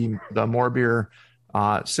was the more beer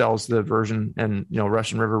sells the version, and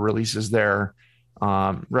Russian River releases their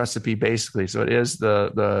recipe basically. So it is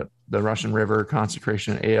the Russian River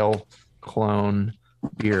Consecration Ale clone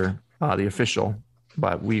beer, the official.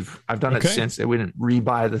 But I've done it since. We didn't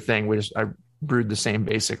rebuy the thing. I brewed the same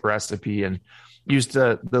basic recipe and used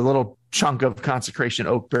the little chunk of Consecration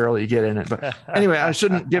oak barrel you get in it. But anyway, I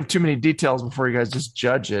shouldn't give too many details before you guys just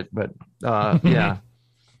judge it. But yeah.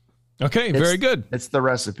 Okay, very good. It's the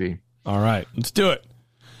recipe. All right, let's do it.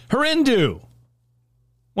 Harindu,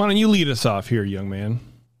 why don't you lead us off here, young man?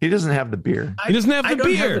 He doesn't have the beer. He doesn't have the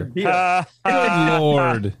beer. Good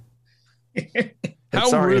Lord. How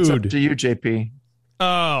Sorry, rude. it's up to you, JP.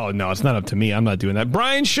 Oh, no, it's not up to me. I'm not doing that.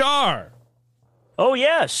 Brian Shar. Oh,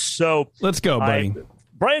 yes. So let's go, buddy.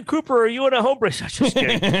 Brian Cooper, are you in a homebrew? Just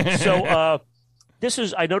kidding. So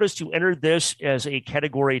I noticed you entered this as a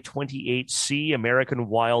category 28C American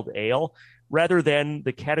Wild Ale rather than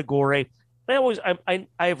the category. I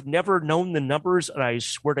have never known the numbers, and I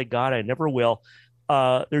swear to God, I never will.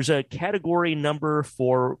 There's a category number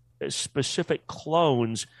for specific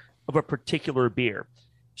clones of a particular beer.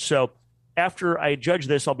 So after I judge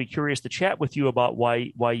this, I'll be curious to chat with you about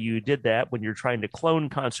why you did that when you're trying to clone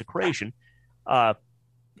Consecration.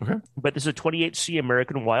 Okay. But this is a 28C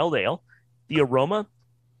American Wild Ale. The aroma,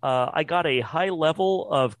 I got a high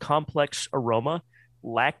level of complex aroma,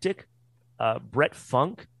 lactic, Brett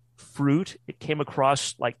Funk, fruit. It came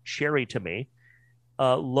across like cherry to me.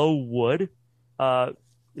 Low wood,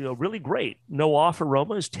 really great. No off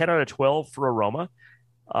aromas, 10 out of 12 for aroma.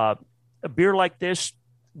 A beer like this,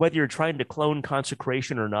 whether you're trying to clone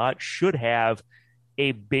Consecration or not, should have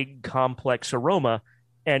a big complex aroma,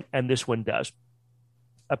 and this one does.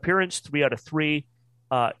 Appearance, 3 out of 3.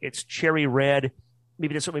 It's cherry red.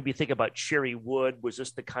 Maybe that's what made me think about cherry wood. Was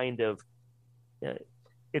this the kind of...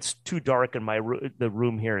 it's too dark in the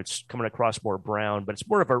room here. It's coming across more brown, but it's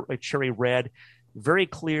more of a cherry red. Very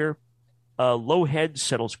clear. Low head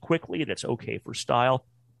settles quickly. That's okay for style.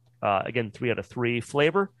 Again, 3 out of 3.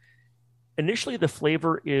 Flavor. Initially, the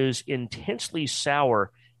flavor is intensely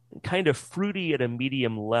sour and kind of fruity at a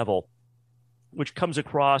medium level, which comes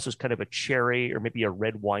across as kind of a cherry or maybe a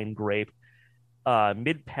red wine grape.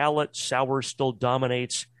 Mid-palate, sour still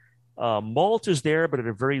dominates. Malt is there, but at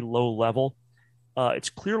a very low level. It's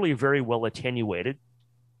clearly very well attenuated.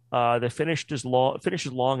 The finish is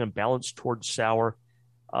long and balanced towards sour.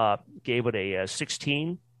 Gave it a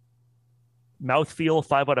 16. Mouthfeel,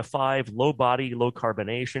 5 out of 5. Low body, low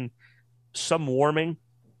carbonation. Some warming.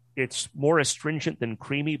 It's more astringent than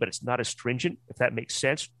creamy, but it's not astringent, if that makes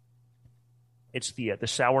sense. It's the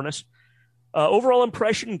sourness. Overall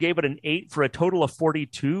impression, gave it an 8 for a total of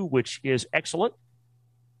 42, which is excellent.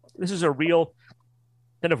 This is a real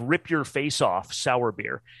kind of rip your face off sour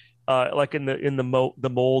beer, like in the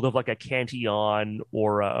mold of like a Cantillon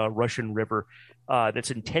or a Russian River,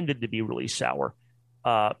 that's intended to be really sour.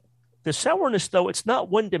 The sourness, though, it's not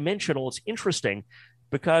one dimensional. It's interesting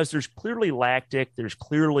because there's clearly lactic, there's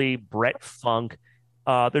clearly Brett Funk.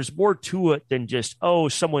 There's more to it than just,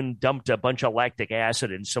 someone dumped a bunch of lactic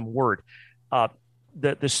acid in some wort.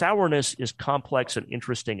 The sourness is complex and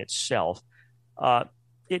interesting itself.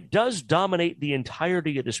 It does dominate the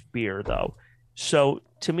entirety of this beer, though. So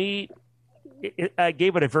to me, I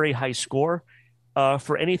gave it a very high score.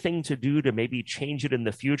 For anything to do to maybe change it in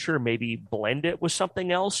the future, maybe blend it with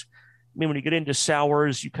something else. I mean, when you get into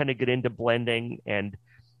sours, you kind of get into blending, and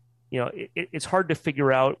it's hard to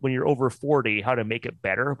figure out when you're over 40 how to make it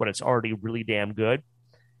better, but it's already really damn good.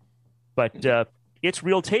 But it's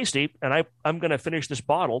real tasty, and I'm going to finish this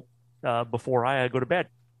bottle before I go to bed.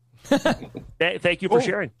 Thank you for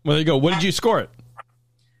sharing. Well, there you go. What did you score it?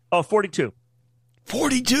 42.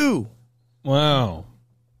 42. Wow.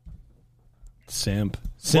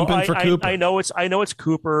 Simping for Cooper. I know it's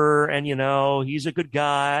Cooper, and he's a good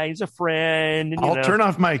guy. He's a friend. And, I'll turn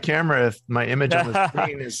off my camera if my image on the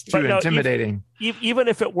screen is too intimidating. Even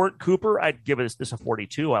if it weren't Cooper, I'd give this a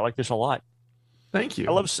 42. I like this a lot. Thank you.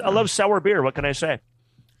 I love sour beer. What can I say?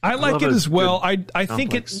 I like it as well. I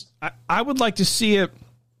think I would like to see it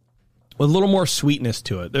with a little more sweetness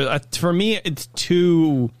to it. For me, it's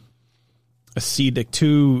too acidic,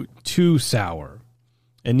 too sour.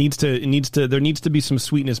 There needs to be some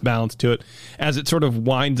sweetness balance to it as it sort of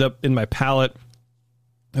winds up in my palate.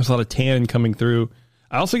 There's a lot of tannin coming through.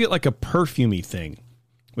 I also get like a perfumey thing,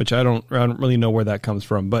 which I don't really know where that comes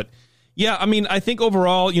from. But yeah, I mean, I think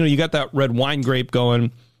overall, you got that red wine grape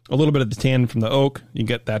going, a little bit of the tannin from the oak. You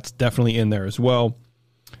get that's definitely in there as well.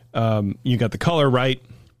 You got the color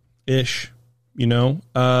right-ish,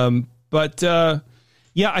 but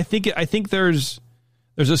yeah, I think there's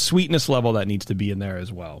a sweetness level that needs to be in there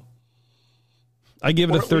as well. I give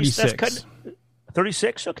it a 36.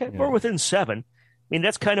 36? Okay, Yeah. We're within 7. I mean,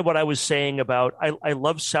 that's kind of what I was saying about I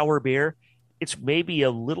love sour beer. It's maybe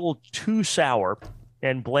a little too sour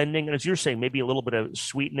and blending. And as you're saying, maybe a little bit of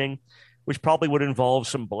sweetening, which probably would involve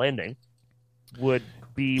some blending, would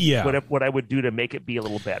be what I would do to make it be a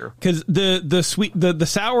little better. Because the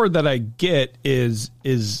sour that I get is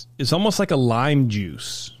almost like a lime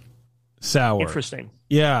juice sour. Interesting.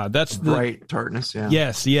 Yeah, that's the bright tartness. Yeah.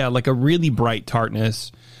 Yes, yeah, like a really bright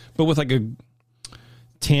tartness, but with like a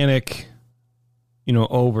tannic,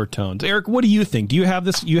 overtones. Eric, what do you think? Do you have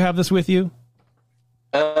this? You have this with you?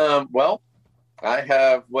 Well, I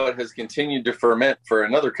have what has continued to ferment for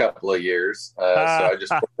another couple of years. So I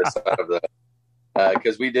just poured this out of the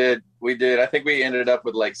because we did. I think we ended up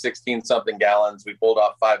with like 16 something gallons. We pulled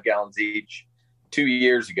off 5 gallons each 2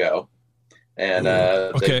 years ago, and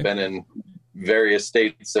they've been in various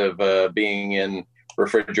states of being in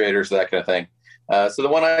refrigerators, that kind of thing. So the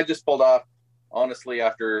one I just pulled off, honestly,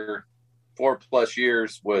 after 4+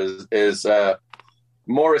 years, is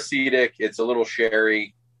more acetic. It's a little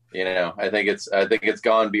sherry. I think it's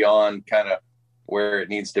gone beyond kind of where it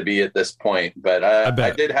needs to be at this point. But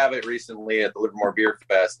I did have it recently at the Livermore Beer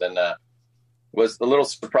Fest, and was a little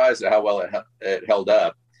surprised at how well it held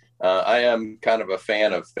up. I am kind of a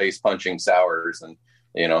fan of face punching sours, and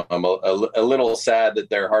I'm a little sad that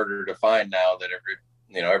they're harder to find now that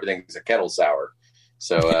everything's a kettle sour.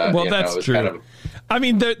 So well, that's true. I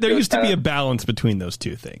mean, there used to be a balance between those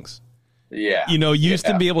two things. Yeah. Used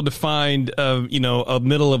to be able to find a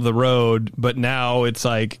middle of the road, but now it's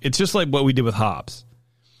just like what we did with hops.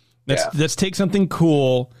 Let's take something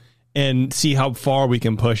cool and see how far we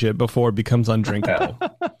can push it before it becomes undrinkable.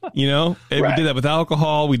 Right. We did that with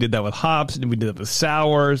alcohol, we did that with hops, and we did that with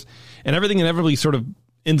sours, and everything inevitably sort of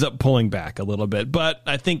ends up pulling back a little bit. But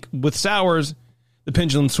I think with sours, the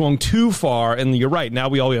pendulum swung too far, and you're right. Now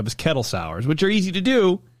all we have is kettle sours, which are easy to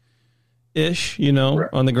do, ish, right,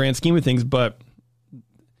 on the grand scheme of things, but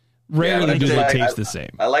rarely do they taste the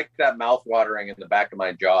same. I like that mouth watering in the back of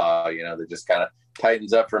my jaw, that just kind of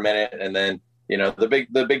tightens up for a minute, and then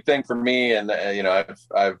the big thing for me, and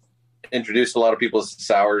I've introduced a lot of people to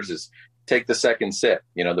sours, is take the second sip.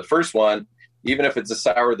 The first one, even if it's a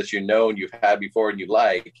sour that and you've had before and you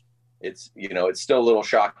like, it's still a little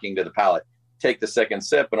shocking to the palate. Take the second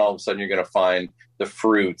sip, and all of a sudden you're going to find the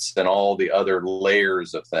fruits and all the other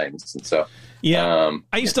layers of things. And so,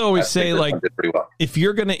 I used to always say, like, if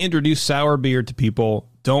you're going to introduce sour beer to people,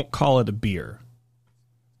 don't call it a beer.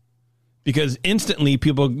 Because instantly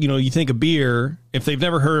people, you think of beer, if they've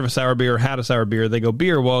never heard of a sour beer or had a sour beer, they go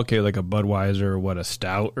beer, well, okay, like a Budweiser or a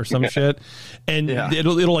stout or some shit. And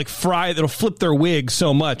it'll like it'll flip their wig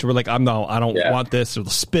so much. We're like, I don't want this, or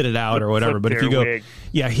they'll spit it out or whatever. But if you go,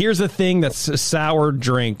 here's a thing that's a sour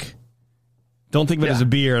drink, don't think of it as a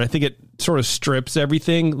beer. And I think it sort of strips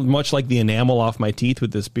everything, much like the enamel off my teeth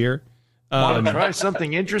with this beer. Want to try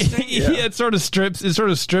something interesting? It sort of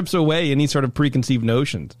strips away any sort of preconceived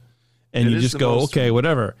notions. And you just go, okay,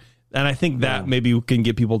 whatever. And I think that maybe can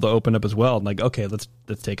get people to open up as well. Like, okay, let's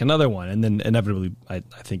take another one. And then inevitably, I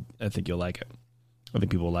think you'll like it. I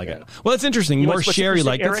think people will like it. Well, that's interesting. More sherry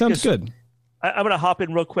like that sounds good. I'm going to hop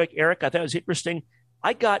in real quick. Eric, I thought it was interesting.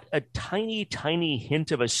 I got a tiny, tiny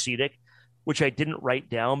hint of acetic, which I didn't write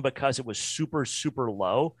down because it was super, super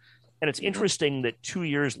low. And it's interesting that 2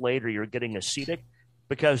 years later you're getting acetic,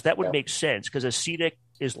 because that would make sense, because acetic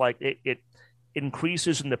is like it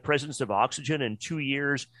increases in the presence of oxygen, and 2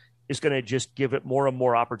 years is going to just give it more and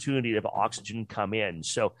more opportunity of oxygen come in.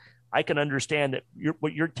 So I can understand that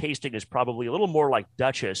what you're tasting is probably a little more like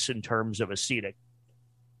Duchess in terms of acetic.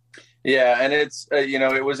 Yeah, and it's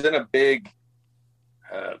it was in a big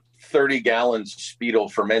 30-gallon Spiegel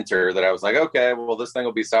fermenter that I was like, okay, well, this thing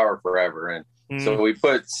will be sour forever. And so we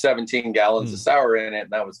put 17 gallons of sour in it, and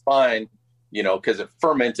that was fine, because it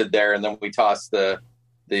fermented there. And then we tossed the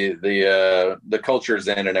cultures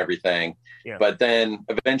in and everything. Yeah. But then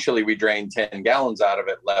eventually we drained 10 gallons out of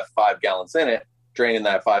it, left 5 gallons in it, draining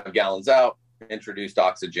that 5 gallons out, introduced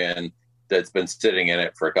oxygen that's been sitting in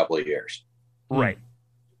it for a couple of years. Right.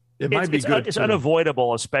 It might be good. It's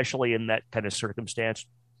unavoidable, especially in that kind of circumstance.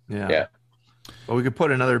 Yeah. Well, we could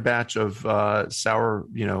put another batch of sour,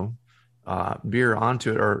 beer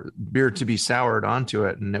onto it, or beer to be soured onto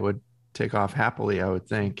it, and it would take off happily, I would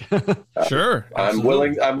think. Sure. I'm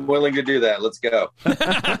willing to do that. Let's go.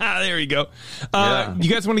 There you go.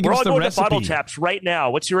 You guys want to give us the recipe? Bottle taps right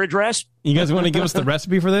now. What's your address? You guys want to give us the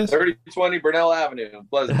recipe for this? 3020 Burnell Avenue in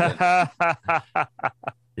Pleasanton.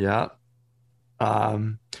 Yeah.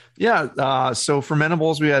 So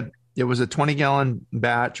fermentables, it was a 20-gallon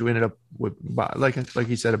batch. We ended up with, like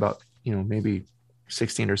you said, about, maybe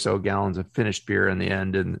 16 or so gallons of finished beer in the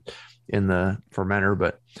end in the fermenter,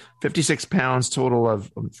 but 56 pounds total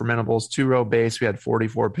of fermentables. 2-row base, we had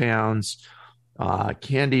 44 pounds.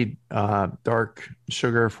 Candied dark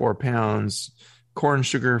sugar, 4 pounds. Corn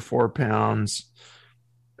sugar, 4 pounds.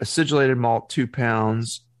 Acidulated malt, 2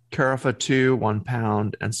 pounds. Carafa 2, 1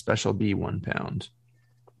 pound, and Special B, 1 pound.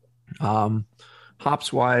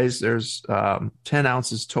 Hops wise, there's 10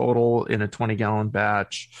 ounces total in a 20-gallon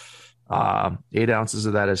batch. 8 ounces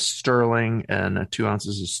of that is Sterling, and 2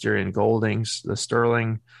 ounces of Styrian Goldings. The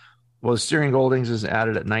Styrian Goldings is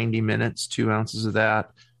added at 90 minutes, 2 ounces of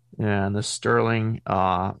that. And the Sterling,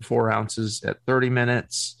 4 ounces at 30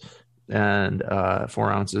 minutes, and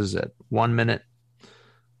 4 ounces at 1 minute.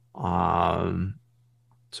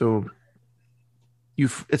 So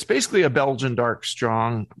it's basically a Belgian dark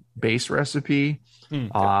strong base recipe.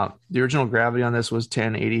 The original gravity on this was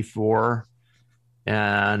 1084,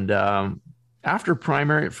 and after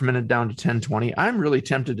primary it fermented down to 1020. I'm really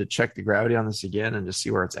tempted to check the gravity on this again and just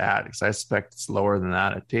see where it's at, because I suspect it's lower than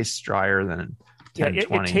that. It tastes drier than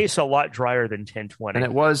 1020. It tastes a lot drier than 1020, and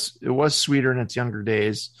it was sweeter in its younger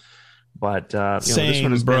days. But same, this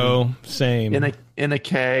one has bro. Same in a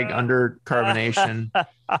keg under carbonation.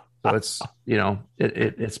 So it's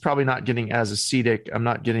it's probably not getting as acetic. I'm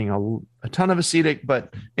not getting a ton of acetic,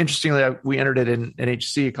 but interestingly, we entered it in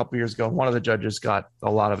NHC a couple years ago. One of the judges got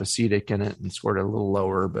a lot of acetic in it and scored it a little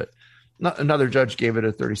lower, but another judge gave it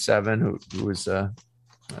a 37, who was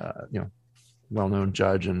well-known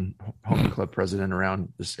judge and home club president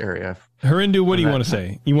around this area. Harindu, what do you want to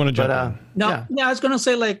say? You want to jump in? No, I was going to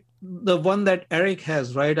say, like, the one that Eric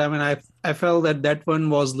has, right? I mean, I felt that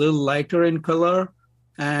one was a little lighter in color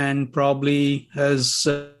and probably is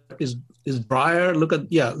drier. Look at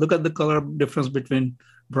the color difference between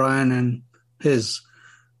Brian and his.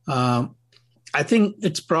 I think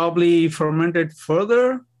it's probably fermented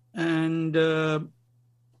further, and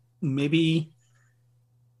maybe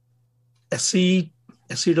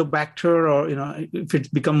acetobacter, or if it's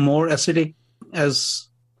become more acidic as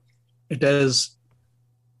it has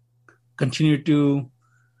continued to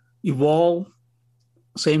evolve.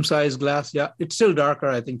 Same size glass, it's still darker,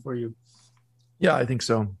 I think, for you. Yeah, I think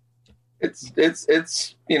so. It's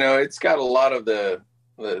it's got a lot of the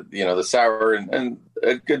sour and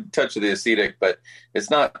a good touch of the acetic, but it's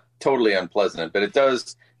not totally unpleasant. But it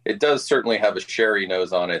does certainly have a sherry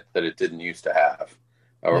nose on it that it didn't used to have,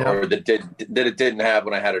 or that it didn't have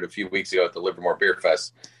when I had it a few weeks ago at the Livermore Beer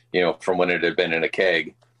Fest. From when it had been in a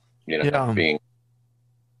keg, being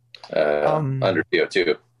under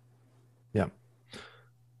CO2. Yeah.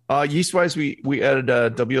 Yeast wise, we added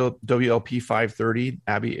WLP 530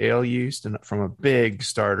 Abbey Ale yeast, and from a big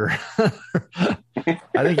starter. I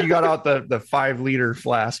think you got out the 5-liter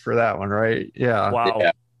flask for that one, right? Yeah. Wow.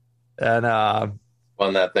 Yeah. And on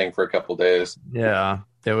that thing for a couple days. Yeah,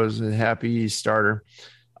 it was a happy yeast starter.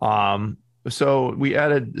 So we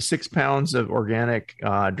added 6 pounds of organic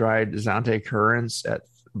dried Zante currants at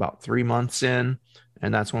about 3 months in,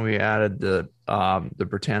 and that's when we added the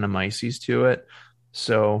Brettanomyces to it.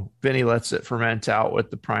 So Vinny lets it ferment out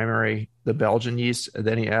with the Belgian yeast, and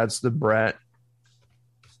then he adds the Brett,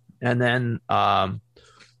 and then a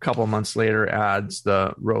couple of months later adds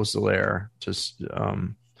the Roeselare to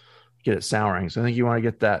get it souring. So I think you want to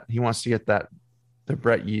get that. He wants to get the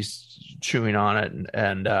Brett yeast chewing on it,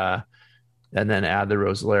 and then add the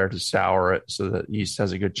Roeselare to sour it, so that yeast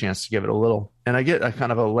has a good chance to give it a little. And I get a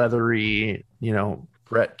kind of a leathery,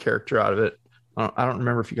 Brett character out of it. I don't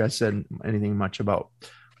remember if you guys said anything much about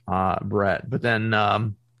Brett. But then,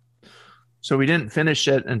 so we didn't finish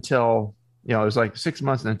it until, it was like 6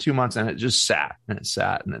 months and then 2 months, and it just sat and it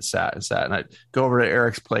sat and it sat and sat. And I'd go over to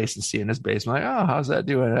Eric's place and see in his basement, like, oh, how's that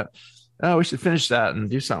doing? Oh, we should finish that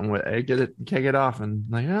and do something with it. Get it, keg it off, and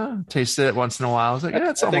like, taste it once in a while. I was like,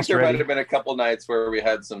 yeah, it's almost ready. I think there might have been a couple nights where we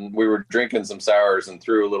were drinking some sours and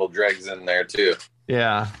threw a little dregs in there too.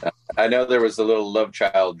 Yeah. I know there was a little love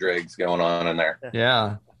child dregs going on in there.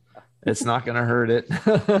 Yeah. It's not going to hurt it.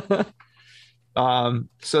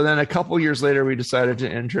 So then a couple years later, we decided to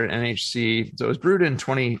enter an NHC. So it was brewed in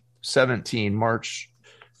 2017, March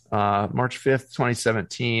 5th,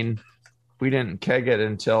 2017. We didn't keg it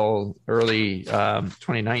until early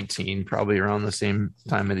 2019, probably around the same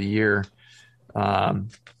time of the year. And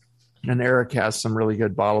Eric has some really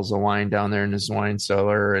good bottles of wine down there in his wine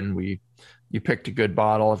cellar, and you picked a good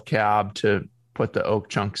bottle of Cab to put the oak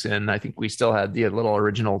chunks in. I think we still had the little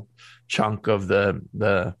original chunk of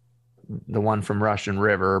the one from Russian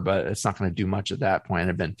River, but it's not going to do much at that point.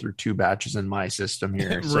 I've been through 2 batches in my system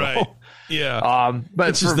here. So. Right. Yeah. But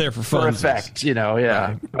it's just there for fun. For effect,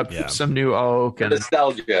 yeah. Right. Yeah. Some new oak and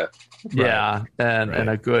nostalgia. Yeah. And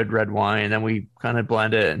a good red wine. And we kind of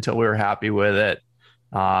blend it until we were happy with it,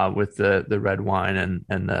 with the red wine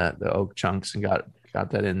and the oak chunks, and got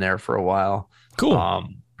that in there for a while. Cool.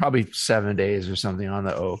 Probably 7 days or something on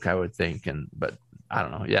the oak, I would think. But I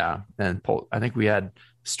don't know. Yeah. And I think we had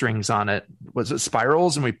strings on it. Was it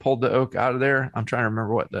spirals? And we pulled the oak out of there. I'm trying to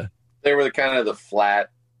remember what they were the flat,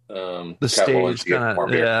 the stage kind of,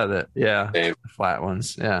 the flat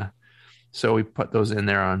ones. Yeah. So we put those in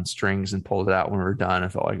there on strings and pulled it out when we were done. I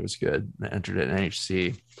felt like it was good. I entered it in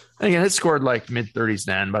NHC. And again, it scored like mid-30s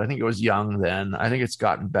then, but I think it was young then. I think it's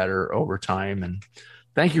gotten better over time. And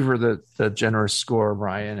thank you for the generous score,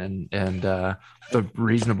 Brian, and the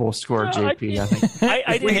reasonable score, JP.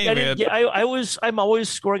 I'm always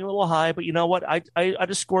scoring a little high, but you know what? I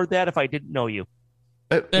just scored that if I didn't know you.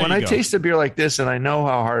 When I taste a beer like this, and I know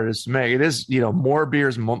how hard it is to make, it is, more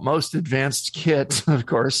beers, most advanced kit, of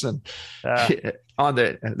course. And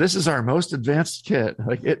this is our most advanced kit.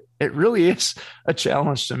 Like it really is a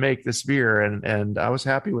challenge to make this beer. And I was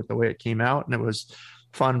happy with the way it came out, and it was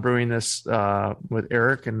fun brewing this with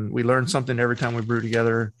Eric, and we learned something every time we brew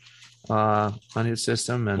together on his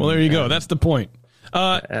system. And, well, there you go. That's the point.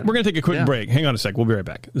 We're going to take a quick break. Hang on a sec. We'll be right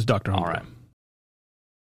back. This is Dr. Homebrew. All right.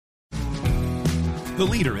 The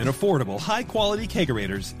leader in affordable, high-quality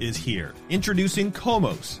kegerators is here. Introducing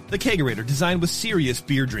Komos, the kegerator designed with serious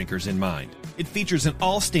beer drinkers in mind. It features an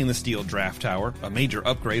all-stainless steel draft tower, a major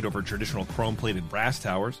upgrade over traditional chrome-plated brass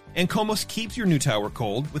towers, and Komos keeps your new tower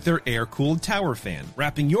cold with their air-cooled tower fan,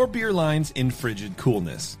 wrapping your beer lines in frigid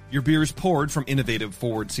coolness. Your beer is poured from innovative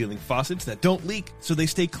forward-sealing faucets that don't leak, so they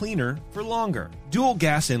stay cleaner for longer. Dual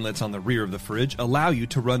gas inlets on the rear of the fridge allow you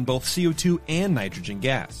to run both CO2 and nitrogen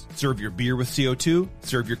gas. Serve your beer with CO2,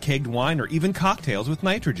 serve your kegged wine, or even cocktails with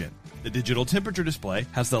nitrogen. The digital temperature display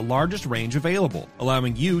has the largest range available,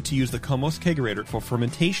 allowing you to use the Komos Kegerator for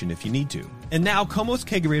fermentation if you need to. And now Komos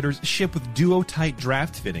Kegerators ship with duo-tight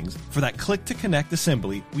draft fittings for that click-to-connect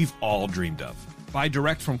assembly we've all dreamed of. Buy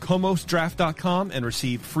direct from KomosDraft.com and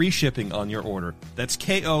receive free shipping on your order. That's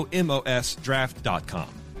KOMOS Draft.com.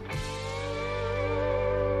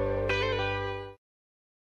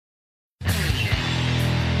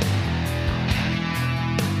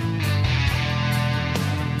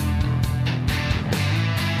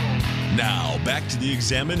 Now, back to the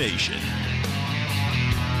examination.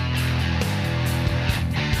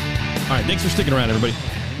 All right, thanks for sticking around, everybody.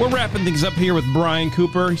 We're wrapping things up here with Brian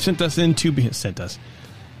Cooper. He sent us in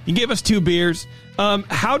He gave us 2 beers.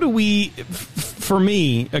 How do we, for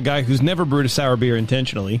me, a guy who's never brewed a sour beer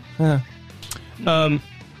intentionally, I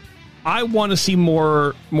want to see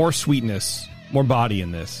more sweetness, more body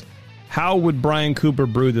in this. How would Brian Cooper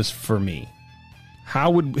brew this for me? How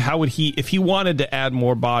would he, if he wanted to add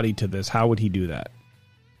more body to this, how would he do that?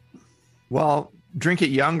 Well, drink it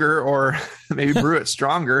younger, or maybe brew it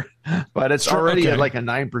stronger, but it's already at like a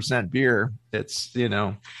 9% beer. It's,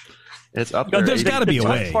 it's up there. There's got to be a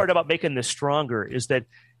way. The tough part about making this stronger is that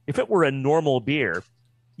if it were a normal beer,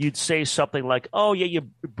 you'd say something like, oh yeah, you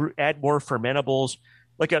add more fermentables.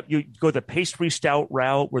 Like you go the pastry stout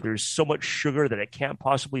route where there's so much sugar that it can't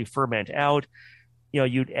possibly ferment out.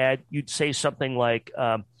 You'd say something like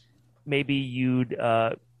maybe you'd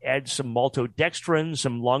add some maltodextrin,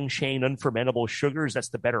 some long chain unfermentable sugars. That's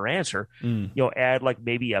the better answer. Add like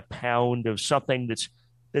maybe a pound of something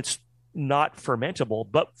that's not fermentable.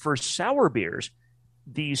 But for sour beers,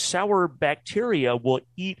 the sour bacteria will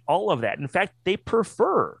eat all of that. In fact, they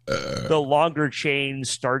prefer the longer chain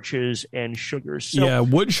starches and sugars. So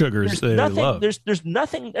wood sugars they love. There's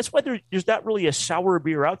nothing. That's why there's not really a sour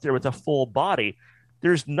beer out there with a full body.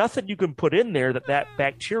 There's nothing you can put in there that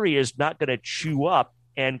bacteria is not going to chew up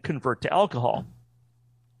and convert to alcohol.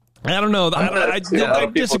 I don't know. I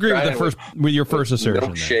disagree with your first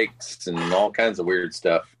assertion. Milkshakes and all kinds of weird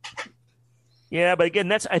stuff. Yeah, but again,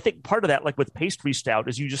 I think part of that, like with pastry stout,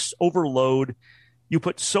 is you just overload. You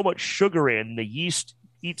put so much sugar in, the yeast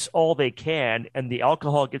eats all they can, and the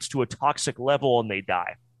alcohol gets to a toxic level, and they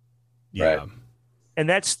die. Yeah, right. And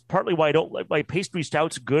that's partly why I don't like my pastry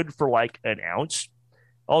stout's good for like an ounce.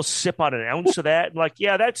 I'll sip on an ounce of that, and like,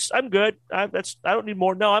 yeah, I'm good. I don't need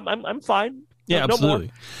more. No, I'm fine. Yeah, no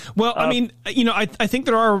absolutely. More. Well, I mean, I think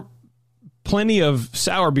there are plenty of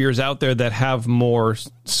sour beers out there that have more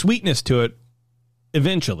sweetness to it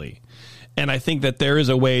eventually, and I think that there is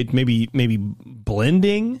a way, maybe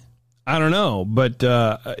blending. I don't know, but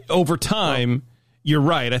over time, you're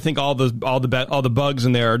right. I think all the bugs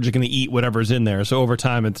in there are just going to eat whatever's in there. So over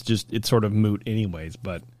time, it's sort of moot, anyways.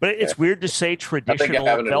 But it's weird to say traditional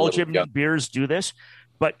Belgian beers do this,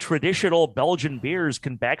 but traditional Belgian beers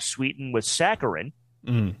can back sweeten with saccharin,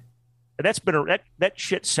 and that's been that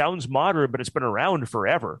shit sounds modern, but it's been around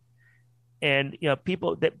forever. And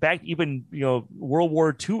people that back even World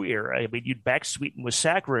War II era, I mean, you'd back sweeten with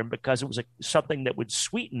saccharin because it was something that would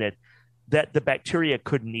sweeten it that the bacteria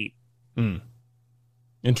couldn't eat.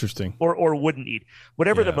 Interesting. Or wouldn't eat.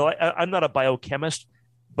 Whatever I'm not a biochemist,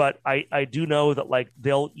 but I do know that like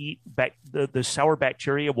they'll eat the sour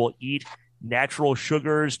bacteria will eat natural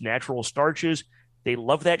sugars, natural starches. They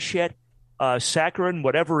love that shit. Saccharin,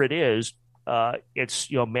 whatever it is,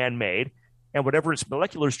 it's man-made. And whatever its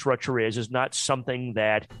molecular structure is not something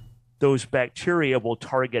that those bacteria will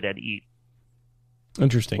target and eat.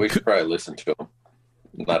 Interesting. We should probably listen to them,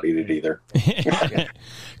 not eat it either.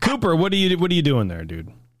 Cooper, what are you doing there,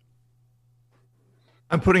 dude?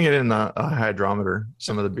 I'm putting it in a hydrometer.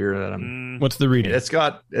 Some of the beer that I'm. What's the reading? It's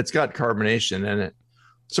got carbonation in it.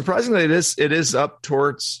 Surprisingly, it is up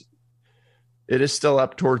towards. It is still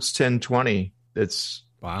up towards 1020. It's.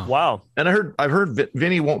 Wow. And I've heard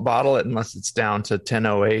Vinny won't bottle it unless it's down to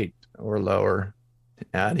 1008 or lower.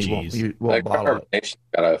 And he won't bottle it. Carbonation's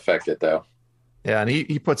got to affect it though. Yeah, and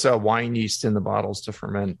he puts a wine yeast in the bottles to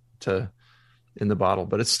ferment in the bottle,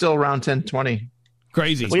 but it's still around 1020.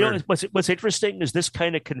 Crazy. Well, what's interesting is this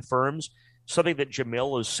kind of confirms something that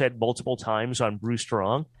Jamil has said multiple times on Brew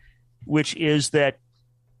Strong, which is that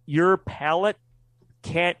your palate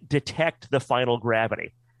can't detect the final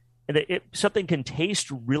gravity. And something can taste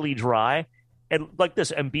really dry and like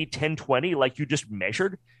this and be 1020 like you just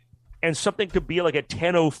measured, and something could be like a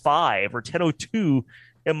 1005 or 1002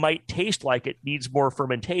 and might taste like it needs more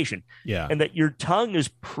fermentation. Yeah. And that your tongue is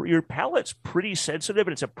your palate's pretty sensitive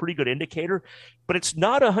and it's a pretty good indicator, but it's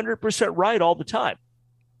not 100% right all the time.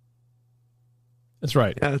 That's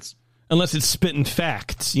right. Yeah, unless it's spitting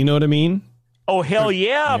facts, you know what I mean? Oh hell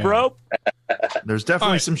yeah. Bro. There's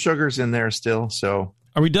definitely some sugars in there still, so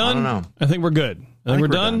are we done? I don't know. I think we're good. I think we're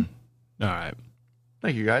done. All right.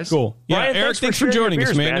 Thank you, guys. Cool. Yeah, Brian, Eric, thanks for joining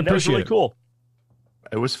us, man. I appreciate that was really cool.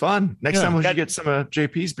 It was fun. Next time we should get some of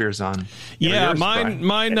JP's beers on. Yeah,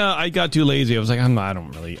 mine. I got too lazy. I was like, I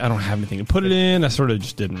don't have anything to put it in. I sort of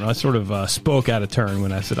just didn't. I sort of spoke out of turn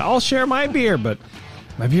when I said I'll share my beer, but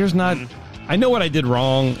my beer's not. I know what I did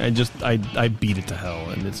wrong. I beat it to hell,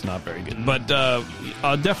 and it's not very good. But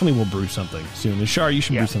definitely will brew something soon. And Shar, you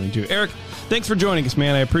should brew something too. Eric, thanks for joining us,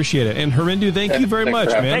 man. I appreciate it. And Harindu, thank you very much,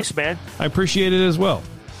 man. Thanks, man. I appreciate it as well.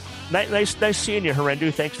 Nice seeing you,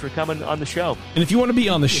 Harindu. Thanks for coming on the show. And if you want to be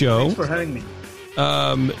on the show, thanks for having me.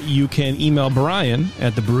 You can email Brian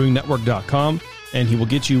at thebrewingnetwork.com, and he will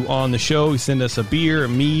get you on the show. He send us a beer, a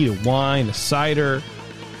mead, a wine, a cider,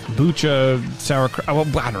 kombucha, sauerkraut.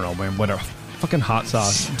 Well, I don't know, man. Whatever. Fucking hot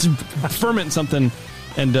sauce. Ferment something,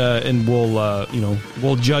 and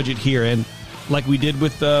we'll judge it here. And like we did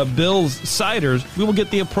with Bill's ciders, we will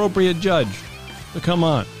get the appropriate judge to come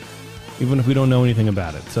on, even if we don't know anything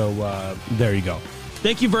about it. So there you go.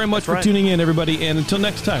 Thank you very much for tuning in, everybody. And until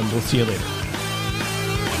next time, we'll see you later.